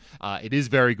system. It is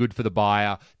very good for the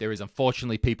buyer. There is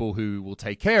unfortunately people who will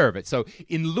take care of it. So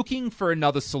in looking for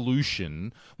another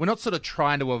solution, we're not sort of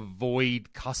trying to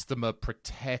avoid customer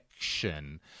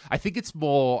protection. I think it's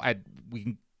more, we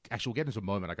can Actually, we'll get into a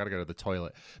moment. I got to go to the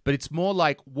toilet. But it's more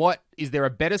like, what is there a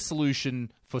better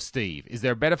solution for Steve? Is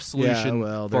there a better solution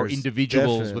for there's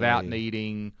individuals without definitely-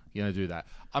 needing, do that?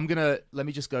 let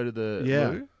me just go to the Yeah.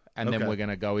 loo, and then Okay. we're going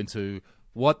to go into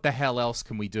what the hell else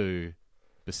can we do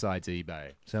besides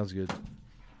eBay. Sounds good.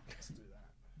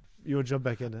 You want to jump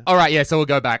back into? All right, yeah, so we'll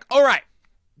go back. All right.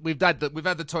 We've had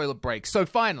the toilet break. So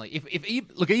finally,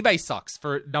 look, eBay sucks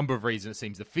for a number of reasons. It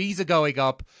seems the fees are going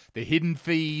up, the hidden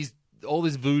fees, all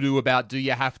this voodoo about do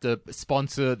you have to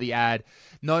sponsor the ad.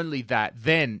 Not only that,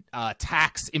 then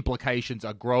tax implications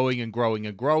are growing and growing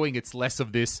and growing. It's less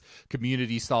of this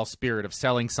community style spirit of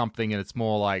selling something, and it's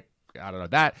more like, I don't know,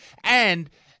 that. And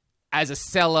as a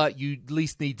seller, you at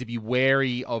least need to be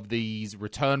wary of these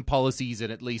return policies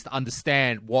and at least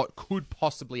understand what could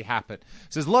possibly happen.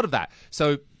 So there's a lot of that.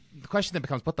 So the question then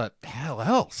becomes, what the hell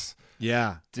else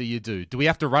Yeah. do you do? Do we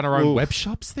have to run our own Oof. web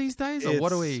shops these days? Or what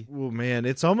do we... Well, man,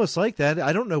 it's almost like that.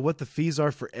 I don't know what the fees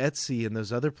are for Etsy and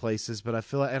those other places, but I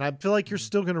feel like you're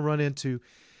still going to run into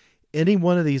any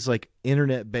one of these like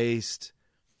internet-based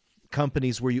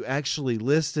companies where you actually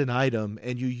list an item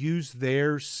and you use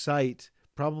their site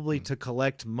probably to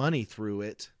collect money through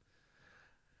it.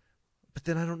 But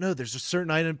then I don't know. There's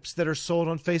certain items that are sold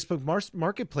on Facebook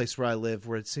Marketplace where I live,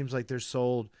 where it seems like they're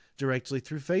sold directly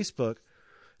through Facebook.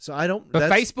 So I don't.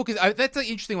 But Facebook is that's an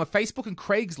interesting one. Facebook and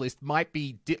Craigslist might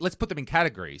be. Let's put them in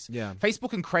categories. Yeah.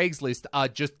 Facebook and Craigslist are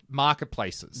just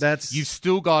marketplaces. You've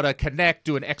still got to connect,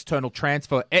 do an external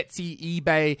transfer. Etsy,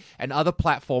 eBay, and other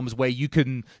platforms where you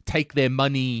can take their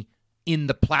money in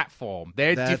the platform.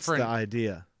 They're that's different. the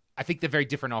idea. I think they're very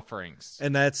different offerings.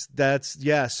 And that's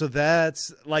yeah. So that's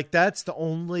the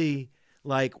only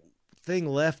like thing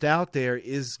left out there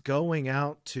is going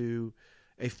out to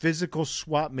a physical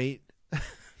swap meet.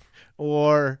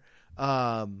 Or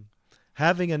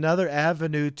having another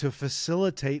avenue to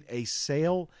facilitate a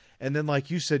sale. And then,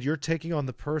 like you said, you're taking on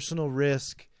the personal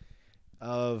risk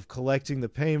of collecting the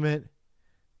payment,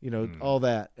 all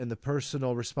that, and the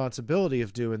personal responsibility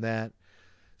of doing that.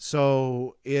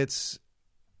 So it's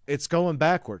going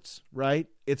backwards, right?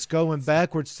 It's going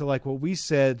backwards to like what we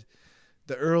said,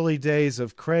 the early days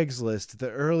of Craigslist,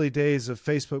 the early days of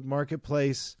Facebook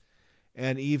Marketplace,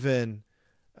 and even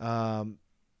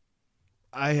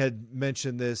I had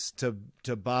mentioned this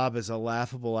to Bob as a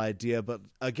laughable idea, but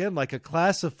again, like a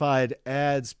classified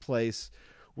ads place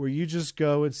where you just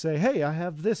go and say, hey, I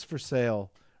have this for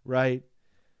sale, right?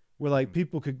 Where like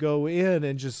people could go in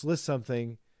and just list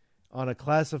something on a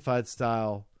classified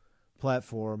style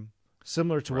platform,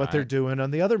 similar to what they're doing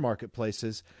on the other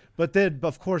marketplaces. But then,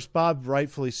 of course, Bob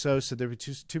rightfully so said there were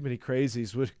too many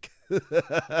crazies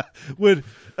would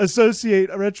associate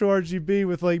a retro RGB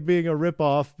with like being a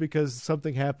ripoff because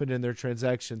something happened in their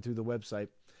transaction through the website.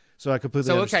 So I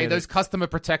completely understand those customer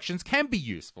protections can be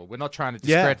useful. We're not trying to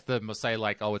discredit them or say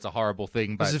like, oh, it's a horrible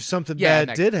thing. But because if something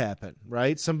bad did happen,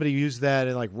 right? Somebody used that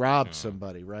and like robbed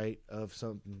somebody, right, of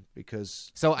something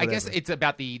because. So I guess it's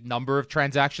about the number of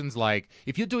transactions. Like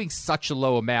if you're doing such a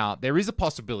low amount, there is a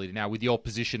possibility now with your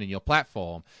position in your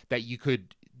platform that you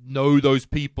could know those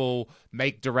people,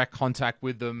 make direct contact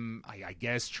with them. I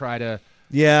guess try to.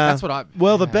 Yeah, that's what I.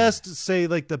 Well, the best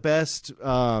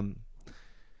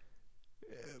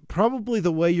probably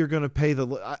the way you're going to pay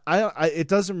it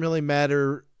doesn't really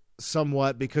matter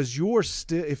somewhat because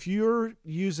if you're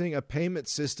using a payment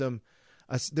system,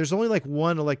 there's only like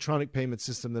one electronic payment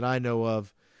system that I know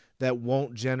of that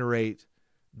won't generate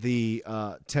the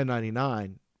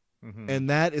 1099, and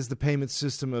that is the payment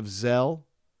system of Zelle.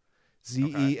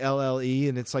 Zelle,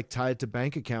 and it's like tied to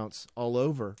bank accounts all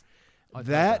over.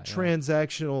 That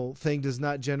transactional thing does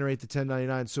not generate the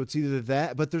 1099, so it's either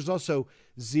that, but there's also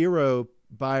zero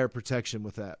buyer protection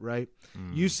with that, right?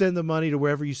 You send the money to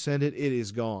wherever you send it, it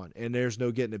is gone, and there's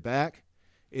no getting it back.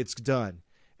 It's done.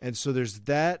 And so there's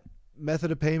that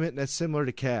method of payment, and that's similar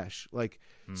to cash,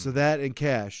 so that and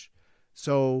cash.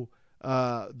 So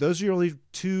those are your only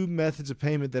two methods of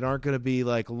payment that aren't going to be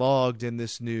like logged in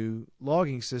this new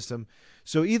logging system.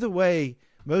 So either way,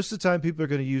 most of the time people are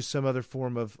going to use some other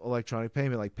form of electronic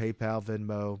payment like PayPal,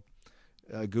 Venmo,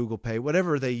 Google Pay,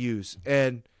 whatever they use.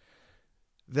 And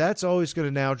that's always going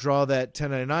to now draw that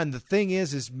 1099. The thing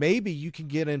is maybe you can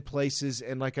get in places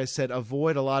and, like I said,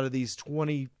 avoid a lot of these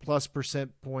 20+%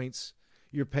 points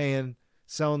you're paying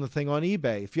selling the thing on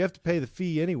eBay. If you have to pay the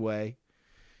fee anyway,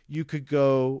 you could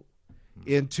go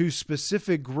into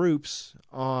specific groups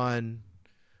on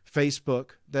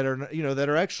Facebook that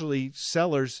are actually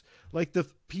sellers, like the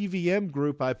PVM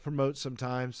group I promote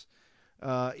sometimes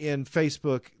in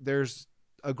Facebook. There's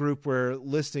a group where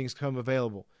listings come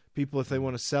available. People, if they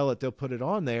want to sell it, they'll put it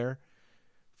on there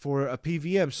for a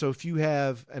PVM. So if you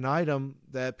have an item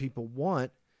that people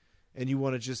want and you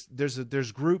want to just,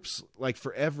 there's groups like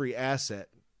for every asset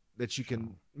that you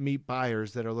can meet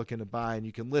buyers that are looking to buy, and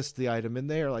you can list the item in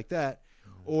there like that.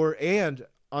 And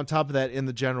on top of that, in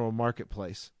the general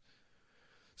marketplace.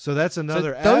 So that's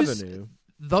another avenue.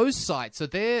 Those sites, so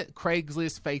they're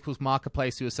Craigslist, Fakeless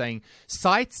Marketplace, who are saying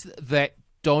sites that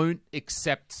don't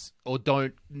accept or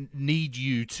don't need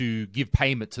you to give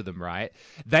payment to them, right?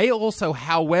 They also,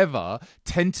 however,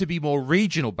 tend to be more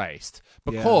regional based,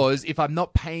 because if I'm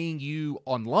not paying you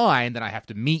online, then I have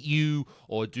to meet you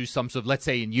or do some sort of, let's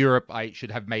say in Europe, I should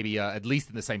have maybe at least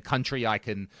in the same country, I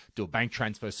can do a bank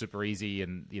transfer super easy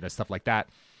and, you know, stuff like that.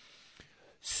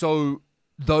 So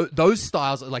those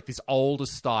styles are like this older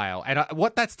style. And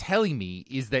what that's telling me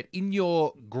is that in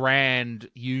your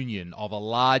grand union of a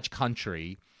large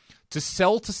country, to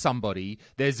sell to somebody,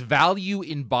 there's value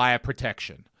in buyer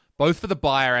protection, both for the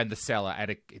buyer and the seller.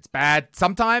 And it's bad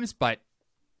sometimes, but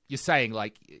you're saying,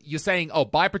 oh,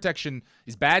 buyer protection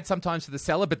is bad sometimes for the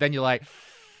seller, but then you're like,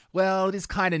 well, it is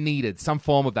kind of needed, some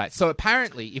form of that. So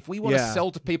apparently, if we want to sell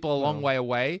to people a long way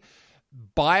away,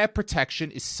 buyer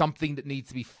protection is something that needs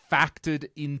to be factored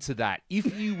into that.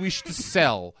 If you wish to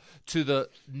sell to the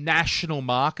national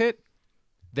market,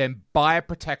 then buyer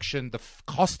protection, the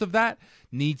cost of that,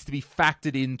 needs to be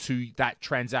factored into that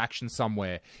transaction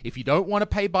somewhere. If you don't want to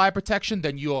pay buyer protection,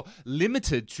 then you're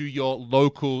limited to your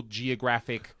local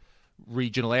geographic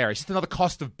regional area. It's just another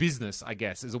cost of business, I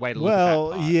guess, is a way to look at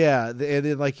that part. Yeah, and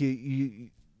then like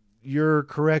you're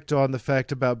correct on the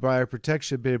fact about buyer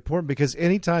protection being important, because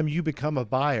anytime you become a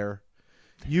buyer,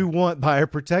 you want buyer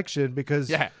protection,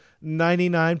 because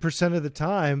 99% of the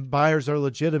time buyers are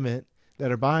legitimate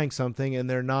that are buying something, and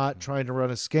they're not trying to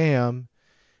run a scam,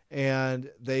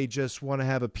 and they just want to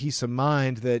have a peace of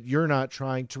mind that you're not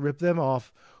trying to rip them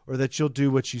off, or that you'll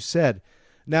do what you said.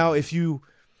 Now, if you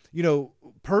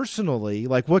personally,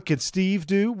 like, what can Steve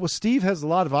do? Well, Steve has a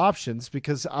lot of options,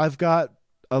 because I've got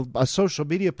a social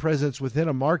media presence within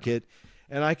a market,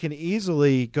 and I can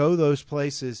easily go those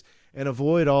places and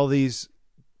avoid all these,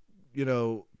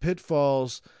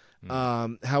 pitfalls.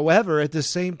 However, at the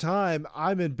same time,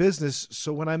 I'm in business.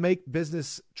 So when I make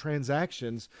business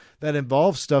transactions that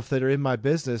involve stuff that are in my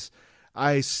business,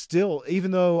 I still,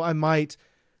 even though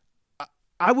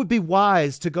I would be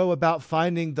wise to go about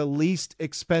finding the least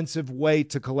expensive way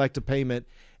to collect a payment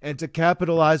and to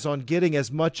capitalize on getting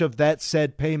as much of that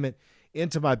said payment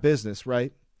into my business,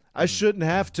 right? I shouldn't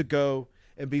have to go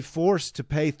and be forced to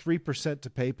pay 3% to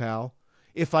PayPal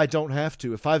if I don't have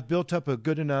to. If I've built up a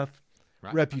good enough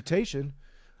reputation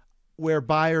where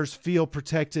buyers feel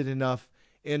protected enough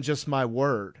in just my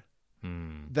word.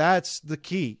 That's the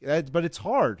key. But it's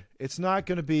hard. It's not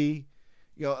going to be,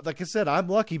 like I said, I'm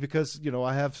lucky because,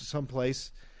 I have some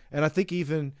place, and I think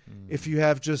even if you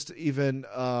have just even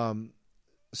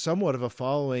somewhat of a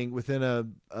following within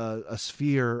a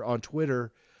sphere on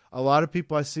Twitter, a lot of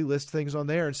people I see list things on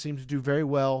there and seem to do very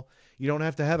well. You don't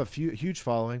have to have a huge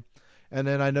following. And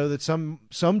then I know that some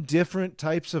different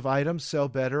types of items sell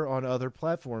better on other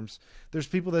platforms. There's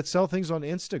people that sell things on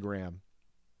Instagram.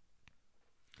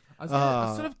 I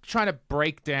was sort of trying to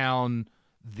break down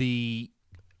the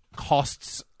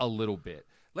costs a little bit.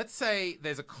 Let's say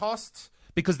there's a cost,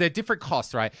 because they're different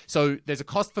costs, right? So there's a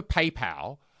cost for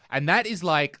PayPal, and that is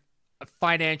like a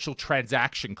financial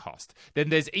transaction cost. Then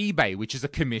there's eBay, which is a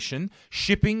commission,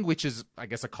 shipping, which is, I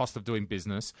guess, a cost of doing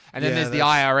business. And then there's the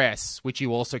IRS, which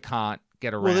you also can't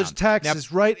get around. Well, there's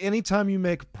taxes, right? Anytime you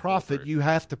make profit, you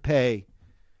have to pay.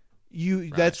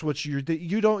 That's what you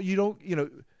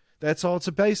don't, that's all it's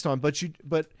based on.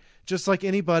 But just like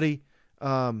anybody,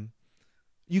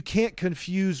 you can't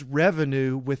confuse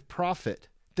revenue with profit.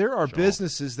 There are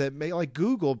businesses that like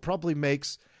Google probably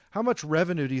makes, how much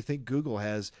revenue do you think Google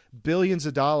has? Billions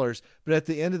of dollars. But at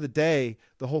the end of the day,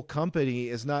 the whole company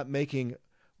is not making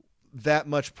that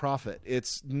much profit.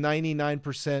 It's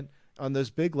 99% on those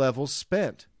big levels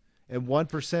spent and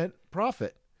 1%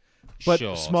 profit. But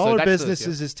smaller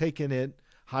businesses is taking in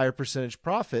higher percentage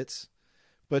profits,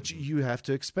 but you have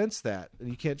to expense that. And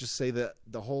you can't just say that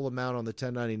the whole amount on the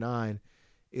 1099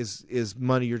 is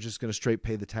money you're just going to straight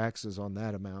pay the taxes on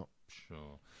that amount.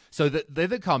 Sure. So there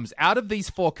comes, out of these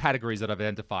four categories that I've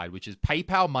identified, which is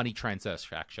PayPal money transfer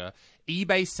structure,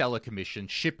 eBay seller commission,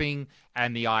 shipping,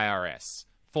 and the IRS.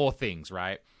 Four things,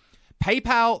 right?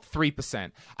 PayPal,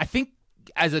 3%. I think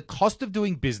as a cost of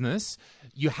doing business,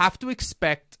 you have to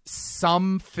expect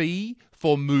some fee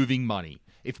for moving money.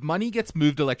 If money gets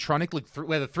moved electronically,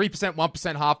 whether 3%, 1%,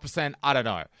 0.5%, I don't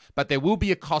know. But there will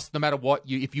be a cost no matter what.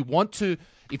 If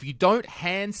you don't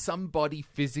hand somebody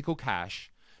physical cash,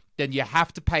 then you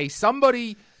have to pay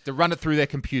somebody to run it through their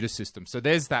computer system. So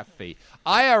there's that fee.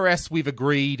 IRS, we've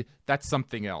agreed, that's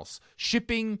something else.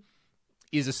 Shipping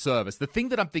is a service. The thing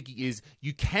that I'm thinking is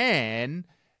you can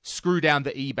screw down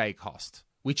the eBay cost,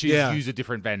 which is use a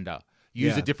different vendor,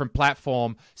 use a different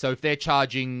platform. So if they're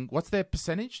charging, what's their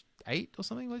percentage? 8 or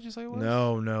something? What did you say it was?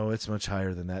 No, it's much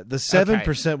higher than that. The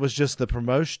 7% was just the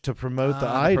promotion to promote the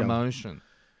item. Promotion.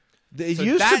 It So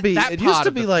used to be. that It used part to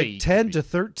of be the like fee 10 could to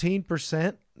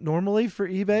 13% normally for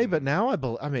eBay, but now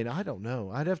I mean, I don't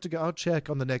know. I'd have to go. I'll check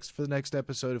on the next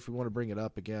episode if we want to bring it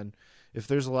up again. If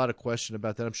there's a lot of question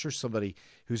about that, I'm sure somebody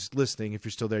who's listening, if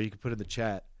you're still there, you can put in the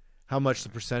chat how much the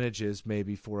percentage is,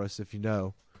 maybe for us if you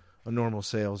know, on normal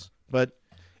sales. But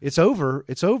it's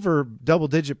over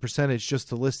double-digit percentage just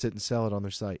to list it and sell it on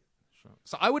their site.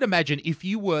 So I would imagine if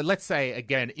you were, let's say,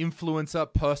 again,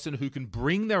 influencer person who can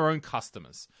bring their own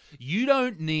customers, you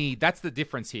don't need, that's the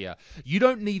difference here. You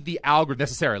don't need the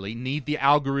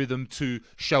algorithm to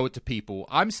show it to people.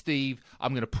 I'm Steve.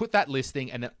 I'm going to put that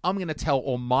listing and then I'm going to tell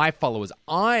all my followers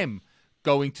I'm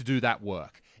going to do that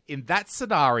work. In that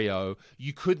scenario,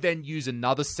 you could then use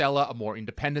another seller, a more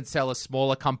independent seller,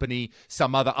 smaller company,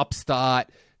 some other upstart,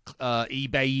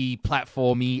 eBay,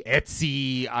 platformy,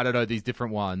 Etsy, I don't know, these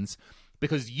different ones.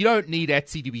 Because you don't need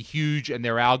Etsy to be huge and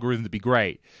their algorithm to be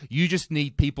great. You just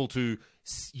need people to,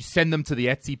 you send them to the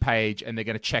Etsy page and they're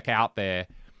going to check out there.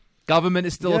 Government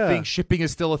is still a thing. Shipping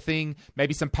is still a thing.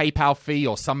 Maybe some PayPal fee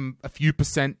or a few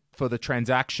percent for the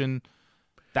transaction.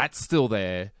 That's still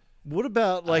there. What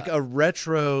about like a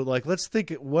retro? Like, let's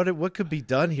think what could be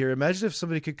done here. Imagine if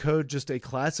somebody could code just a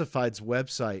classifieds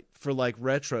website for like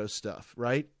retro stuff,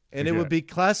 right? And it would be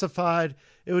classified.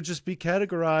 It would just be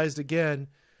categorized again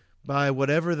by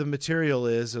whatever the material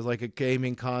is, or like a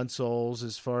gaming consoles,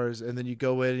 as far as, and then you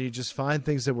go in and you just find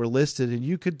things that were listed, and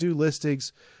you could do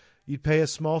listings. You'd pay a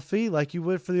small fee like you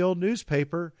would for the old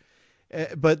newspaper,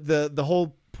 but the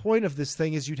whole point of this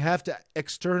thing is you'd have to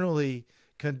externally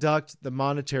conduct the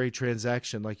monetary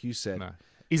transaction, like you said. No.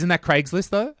 Isn't that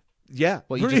Craigslist though? Yeah,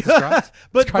 what you just described.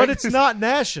 but it's not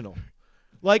national,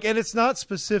 like, and it's not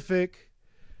specific.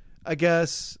 I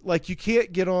guess, like, you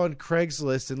can't get on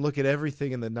Craigslist and look at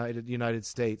everything in the United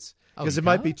States because it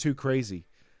might be too crazy.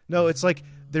 No, it's like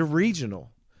they're regional.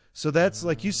 So that's,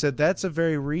 like you said, that's a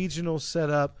very regional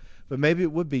setup, but maybe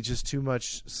it would be just too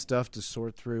much stuff to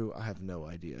sort through. I have no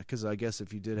idea, because I guess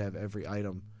if you did have every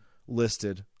item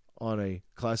listed on a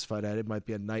classified ad, it might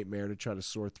be a nightmare to try to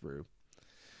sort through.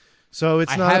 So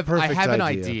it's not a perfect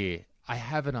idea. I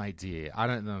have an idea. I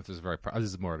don't know if this is this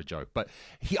is more of a joke, but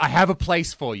I have a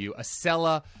place for you, a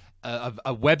seller,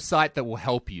 a website that will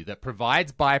help you, that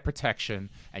provides buyer protection,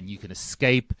 and you can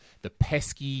escape the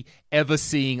pesky,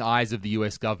 ever-seeing eyes of the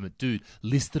U.S. government. Dude,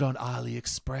 list it on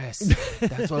AliExpress.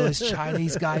 That's what those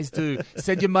Chinese guys do.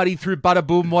 Send your money through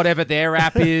Badaboom, whatever their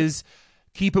app is.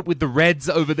 Keep it with the Reds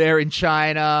over there in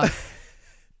China.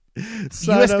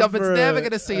 U.S. government's never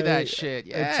going to see that shit.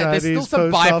 Yeah, there's still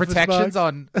some buyer protections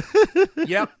on.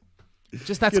 Yep.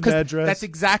 Just that's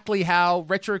exactly how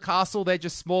Retro Castle, they're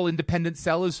just small independent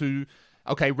sellers who,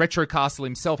 okay, Retro Castle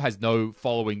himself has no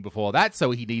following before that,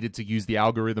 so he needed to use the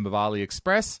algorithm of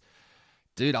AliExpress.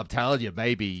 Dude, I'm telling you,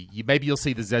 maybe you'll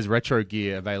see the Zez Retro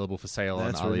gear available for sale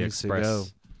on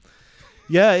AliExpress.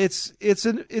 Yeah, it's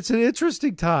an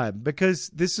interesting time, because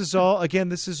this is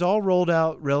all rolled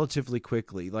out relatively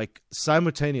quickly, like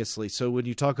simultaneously. So when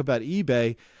you talk about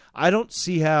eBay, I don't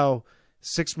see how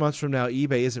 6 months from now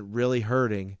eBay isn't really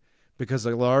hurting, because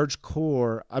a large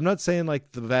core, I'm not saying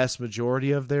like the vast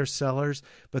majority of their sellers,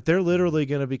 but they're literally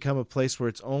going to become a place where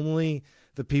it's only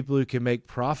the people who can make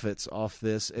profits off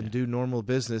this and do normal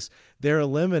business. They're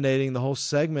eliminating the whole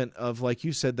segment of, like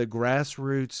you said, the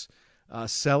grassroots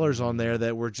sellers on there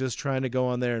that were just trying to go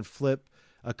on there and flip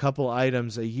a couple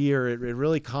items a year. It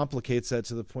really complicates that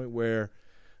to the point where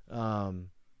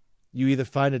you either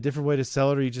find a different way to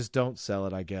sell it or you just don't sell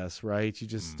it, I guess, right? You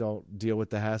just don't deal with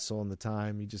the hassle and the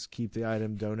time. You just keep the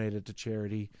item, donate it to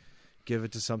charity, give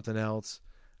it to something else.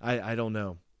 I don't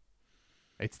know.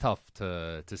 It's tough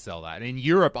to sell that. And in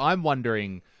Europe, I'm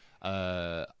wondering,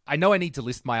 I know I need to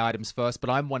list my items first, but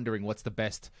I'm wondering what's the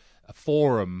best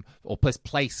forum or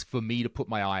place for me to put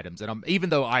my items. And even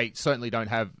though I certainly don't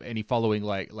have any following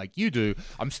like you do,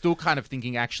 I'm still kind of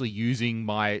thinking actually using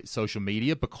my social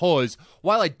media, because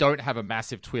while I don't have a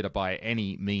massive Twitter by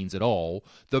any means at all,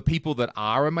 the people that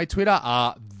are on my Twitter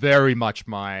are very much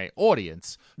my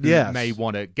audience who may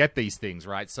want to get these things,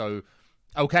 right? So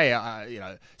okay,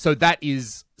 so that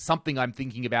is something I'm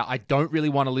thinking about. I don't really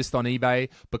want to list on eBay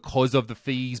because of the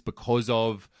fees, because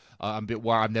of I'm a bit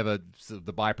worried. I've never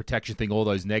the buyer protection thing, all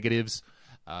those negatives.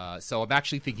 So I'm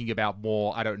actually thinking about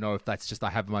more. I don't know if that's just I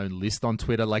have my own list on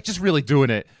Twitter, like just really doing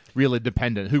it, real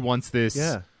independent. Who wants this?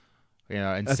 Yeah.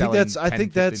 And I selling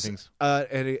think 10, that's 15 things.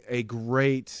 a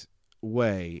great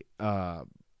way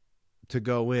to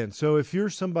go in. So if you're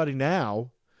somebody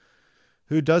now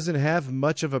who doesn't have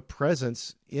much of a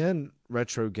presence in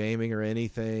retro gaming or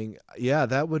anything, yeah,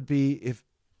 that would be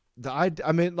I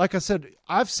mean, like I said,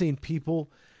 I've seen people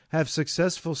have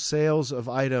successful sales of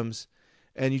items,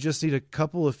 and you just need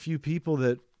a few people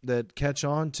that catch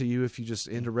on to you if you just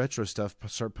into retro stuff,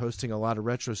 start posting a lot of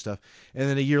retro stuff. And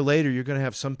then a year later, you're going to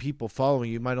have some people following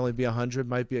you. Might only be 100,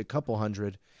 might be a couple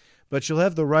hundred, but you'll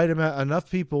have the right amount, enough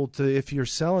people to, if you're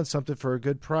selling something for a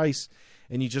good price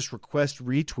and you just request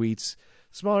retweets,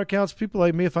 smaller accounts, people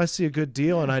like me, if I see a good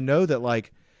deal and I know that,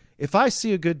 like, if I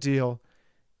see a good deal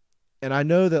and I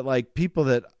know that, like, people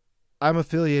that I'm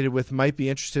affiliated with might be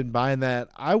interested in buying that,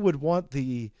 I would want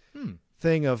the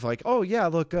thing of like, oh yeah,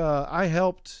 look, I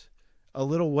helped a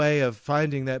little way of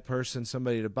finding that person,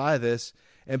 somebody to buy this,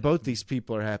 and both these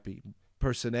people are happy.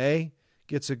 Person A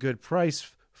gets a good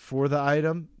price for the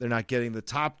item. They're not getting the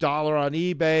top dollar on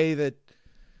eBay that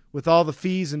with all the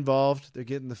fees involved. They're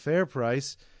getting the fair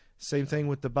price. Same thing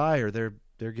with the buyer. They're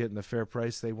getting the fair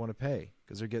price they want to pay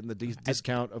because they're getting the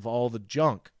discount of all the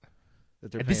junk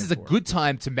that they're paying this is a for. good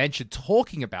time to mention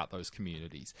talking about those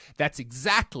communities. That's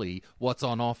exactly what's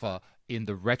on offer in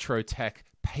the Retro Tech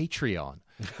Patreon,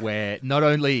 where not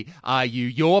only are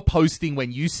you're posting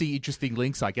when you see interesting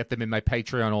links, I get them in my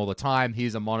Patreon all the time.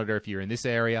 Here's a monitor if you're in this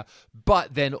area,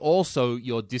 but then also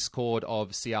your Discord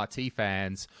of CRT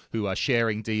fans who are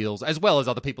sharing deals, as well as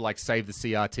other people like Save the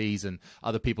CRTs and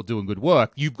other people doing good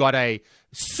work. You've got a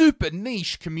super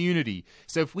niche community.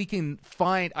 So if we can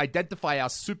identify our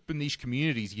super niche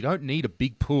communities, you don't need a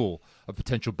big pool of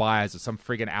potential buyers or some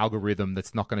friggin' algorithm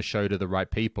that's not going to show to the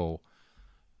right people.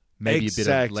 Maybe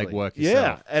Exactly. a bit of legwork Yeah,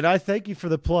 yourself. and I thank you for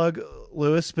the plug,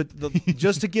 Lewis. But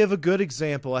just to give a good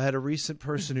example, I had a recent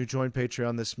person who joined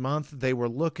Patreon this month. They were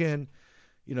looking,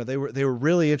 they were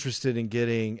really interested in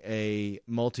getting a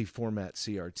multi-format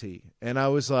CRT, and I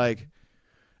was like,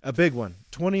 a big one,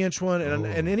 20-inch one,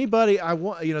 and anybody I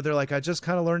want, they're like, I just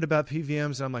kind of learned about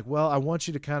PVMs, and I'm like, well, I want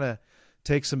you to kind of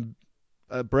take some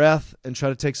breath and try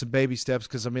to take some baby steps,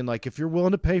 because I mean, like, if you're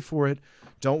willing to pay for it,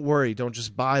 don't worry, don't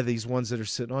just buy these ones that are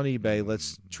sitting on eBay.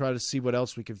 Let's try to see what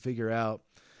else we can figure out.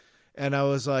 And I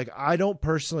was like, I don't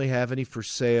personally have any for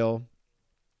sale,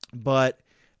 but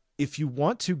if you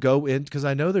want to go in, because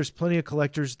I know there's plenty of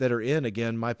collectors that are in,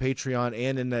 again, my Patreon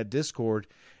and in that Discord,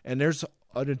 and there's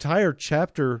an entire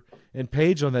chapter and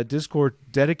page on that Discord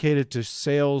dedicated to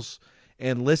sales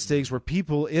and listings where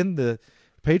people in the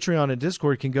Patreon and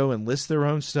Discord can go and list their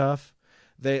own stuff.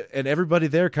 And everybody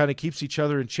there kind of keeps each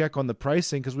other in check on the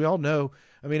pricing, because we all know,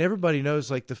 I mean, everybody knows,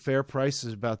 like, the fair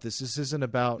prices about this. This isn't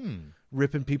about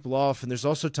ripping people off. And there's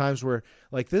also times where,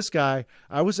 like this guy,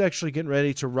 I was actually getting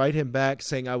ready to write him back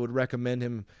saying I would recommend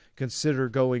him consider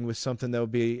going with something that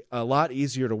would be a lot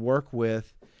easier to work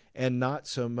with and not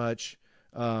so much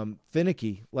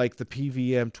finicky, like the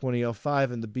PVM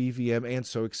 2005 and the BVM, and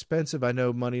so expensive. I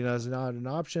know money is not an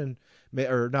option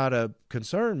or not a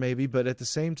concern maybe, but at the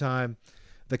same time,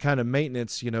 the kind of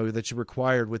maintenance, that you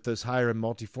required with those higher end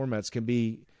multi-formats can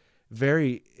be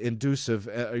very inducive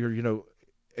or,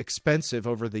 expensive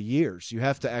over the years. You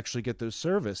have to actually get those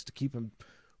serviced to keep them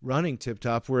running tip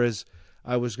top. Whereas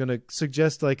I was going to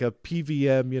suggest like a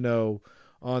PVM,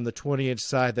 on the 20-inch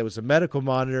side that was a medical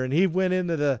monitor, and he went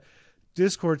into the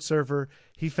Discord server.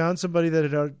 He found somebody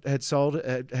that had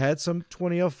some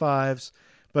 2005s,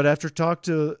 but after talk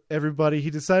to everybody, he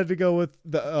decided to go with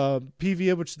the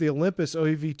PVM, which is the Olympus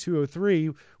OEV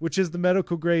 203, which is the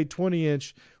medical grade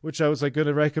 20-inch, which I was like going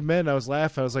to recommend. I was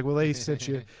laughing. I was like, well, they sent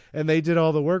you, and they did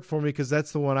all the work for me, because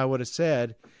that's the one I would have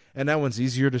said. And that one's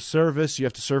easier to service. You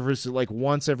have to service it like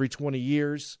once every 20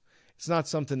 years. It's not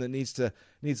something that needs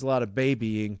a lot of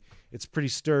babying. It's pretty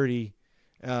sturdy,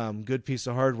 good piece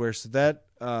of hardware. So that,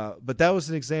 but that was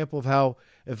an example of how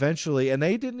eventually, and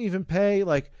they didn't even pay,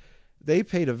 like, they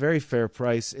paid a very fair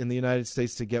price in the United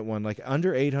States to get one, like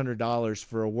under $800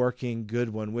 for a working good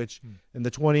one, which in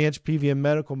the 20-inch PVM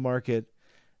medical market,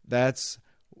 that's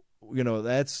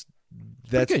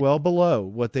well below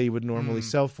what they would normally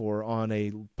sell for on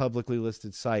a publicly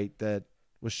listed site that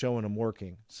was showing them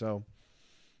working. So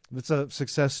it's a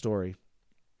success story.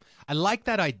 I like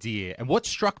that idea. And what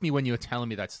struck me when you were telling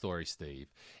me that story,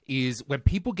 Steve, is when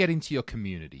people get into your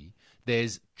community,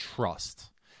 there's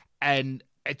trust. And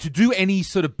to do any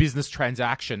sort of business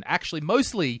transaction. Actually,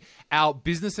 mostly our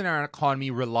business and our economy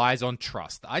relies on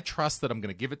trust. I trust that I'm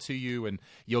going to give it to you and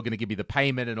you're going to give me the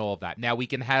payment and all of that. Now, we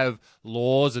can have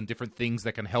laws and different things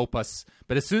that can help us,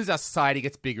 but as soon as our society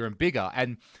gets bigger and bigger,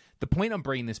 and the point I'm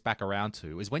bringing this back around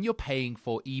to is when you're paying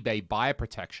for eBay buyer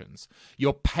protections,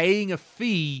 you're paying a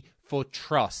fee for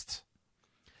trust.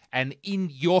 And in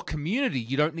your community,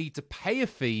 you don't need to pay a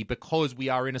fee because we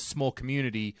are in a small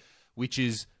community, which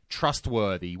is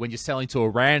trustworthy. When you're selling to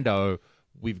a rando,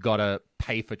 we've got to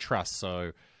pay for trust.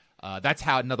 So that's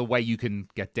how another way you can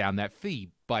get down that fee,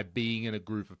 by being in a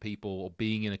group of people or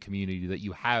being in a community that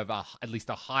you have at least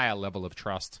a higher level of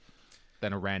trust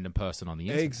than a random person on the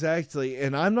internet. Exactly.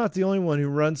 And I'm not the only one who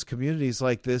runs communities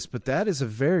like this, but that is a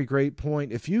very great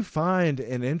point. If you find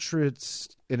an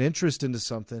interest into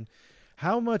something,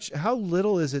 how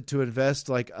little is it to invest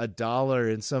like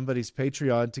 $1 in somebody's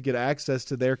Patreon to get access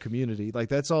to their community? Like,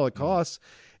 that's all it costs.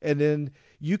 And then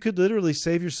you could literally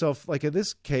save yourself, like in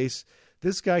this case,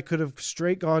 this guy could have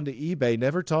straight gone to eBay,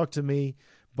 never talked to me,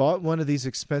 bought one of these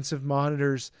expensive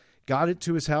monitors, got it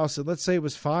to his house, and let's say it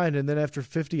was fine, and then after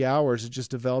 50 hours, it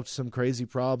just developed some crazy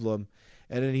problem,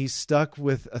 and then he's stuck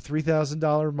with a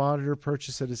 $3,000 monitor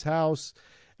purchase at his house,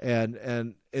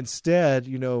 and instead,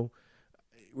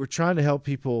 we're trying to help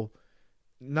people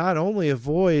not only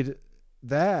avoid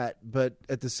that, but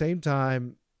at the same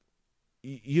time,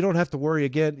 you don't have to worry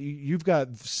again. You've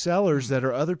got sellers that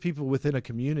are other people within a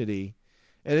community,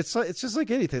 and it's just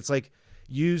like anything. It's like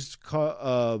used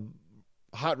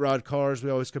hot rod cars, we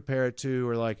always compare it to,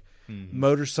 or like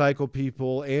motorcycle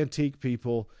people, antique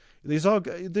people.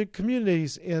 The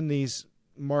communities in these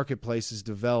marketplaces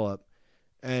develop,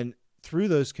 and through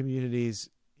those communities,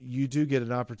 you do get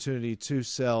an opportunity to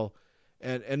sell.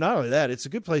 And not only that, it's a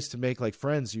good place to make like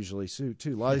friends usually too.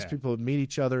 A lot of these people meet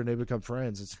each other and they become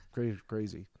friends. It's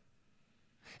crazy.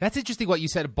 That's interesting what you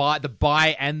said about the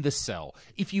buy and the sell.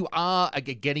 If you are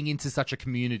getting into such a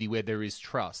community where there is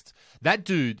trust, that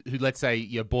dude who, let's say,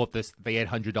 bought the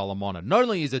 $800 monitor, not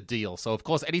only is a deal, so of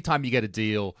course, anytime you get a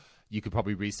deal, you could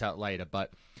probably resell it later,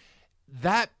 but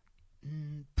that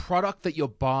product that you're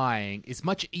buying is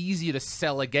much easier to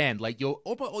sell again. Like, you're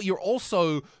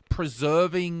also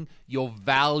preserving your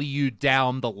value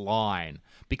down the line,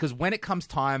 because when it comes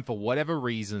time, for whatever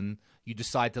reason, you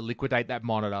decide to liquidate that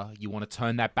monitor, you want to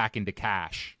turn that back into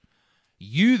cash.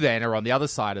 You then are on the other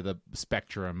side of the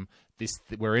spectrum.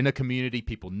 We're in a community,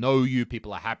 people know you,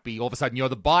 people are happy. All of a sudden, you're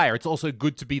the buyer. It's also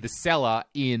good to be the seller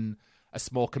in a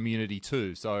small community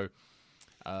too. So,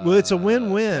 well, it's a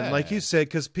win-win, like you said,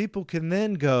 because people can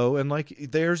then go and like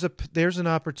there's an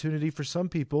opportunity for some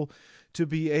people to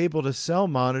be able to sell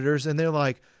monitors, and they're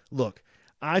like, look,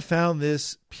 I found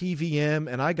this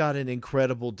PVM and I got an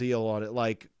incredible deal on it.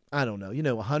 Like, I don't know,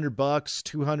 $100,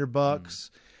 $200.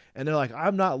 And they're like,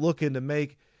 I'm not looking to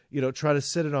make, try to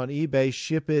set it on eBay,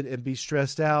 ship it and be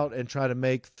stressed out and try to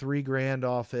make $3,000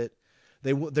 off it.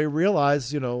 They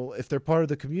realize, if they're part of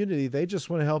the community, they just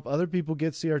want to help other people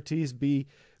get CRTs,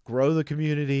 grow the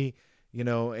community,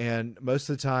 and most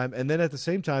of the time. And then at the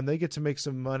same time, they get to make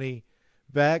some money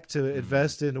back to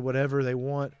invest into whatever they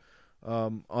want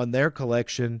on their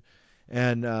collection,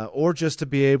 and or just to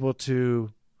be able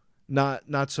to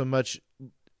not so much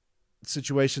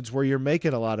situations where you're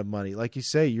making a lot of money. Like you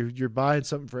say, you're buying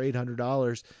something for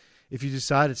 $800. If you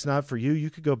decide it's not for you,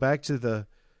 you could go back to the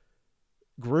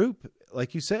group,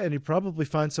 like you said, and you probably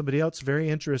find somebody else very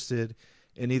interested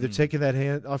in either taking that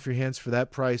hand off your hands for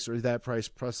that price or that price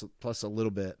plus a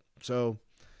little bit. So,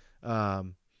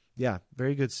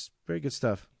 very good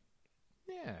stuff.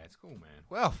 Yeah, it's cool, man.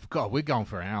 Well, God, we're going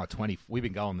for an hour 20. We've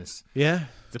been going this. Yeah.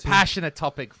 It's a passionate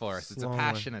topic for us. It's a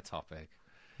passionate topic.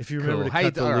 If you remember to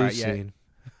cut the loose scene.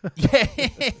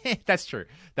 Yeah, that's true.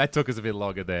 That took us a bit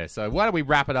longer there. So why don't we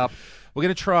wrap it up? We're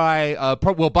going to try,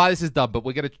 by this is done, but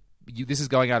we're going to, this is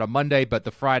going out on Monday, but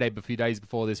the Friday, a few days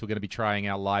before this, we're going to be trying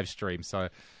our live stream. So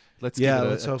let's give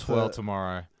it a twirl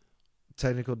tomorrow.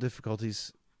 Technical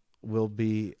difficulties will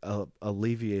be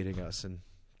alleviating us and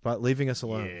leaving us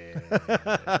alone.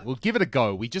 Yeah. We'll give it a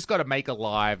go. We just got to make a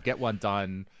live, get one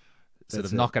done,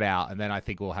 knock it out, and then I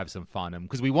think we'll have some fun.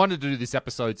 Because we wanted to do this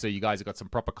episode so you guys have got some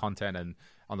proper content, and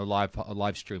on the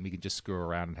live stream we can just screw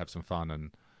around and have some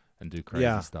fun and do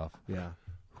crazy stuff. Yeah.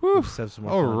 Whew. Just have some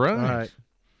more All fun. right.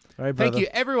 All right, Thank you,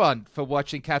 everyone, for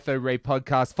watching Cathode Ray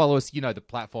Podcast. Follow us, the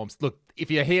platforms. Look,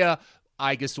 if you're here,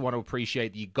 I just want to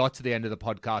appreciate that you got to the end of the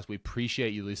podcast. We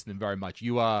appreciate you listening very much.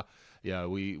 You are... Yeah,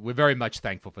 we're very much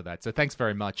thankful for that. So thanks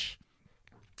very much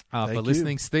for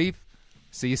listening, Steve.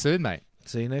 See you soon, mate.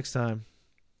 See you next time.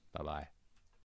 Bye-bye.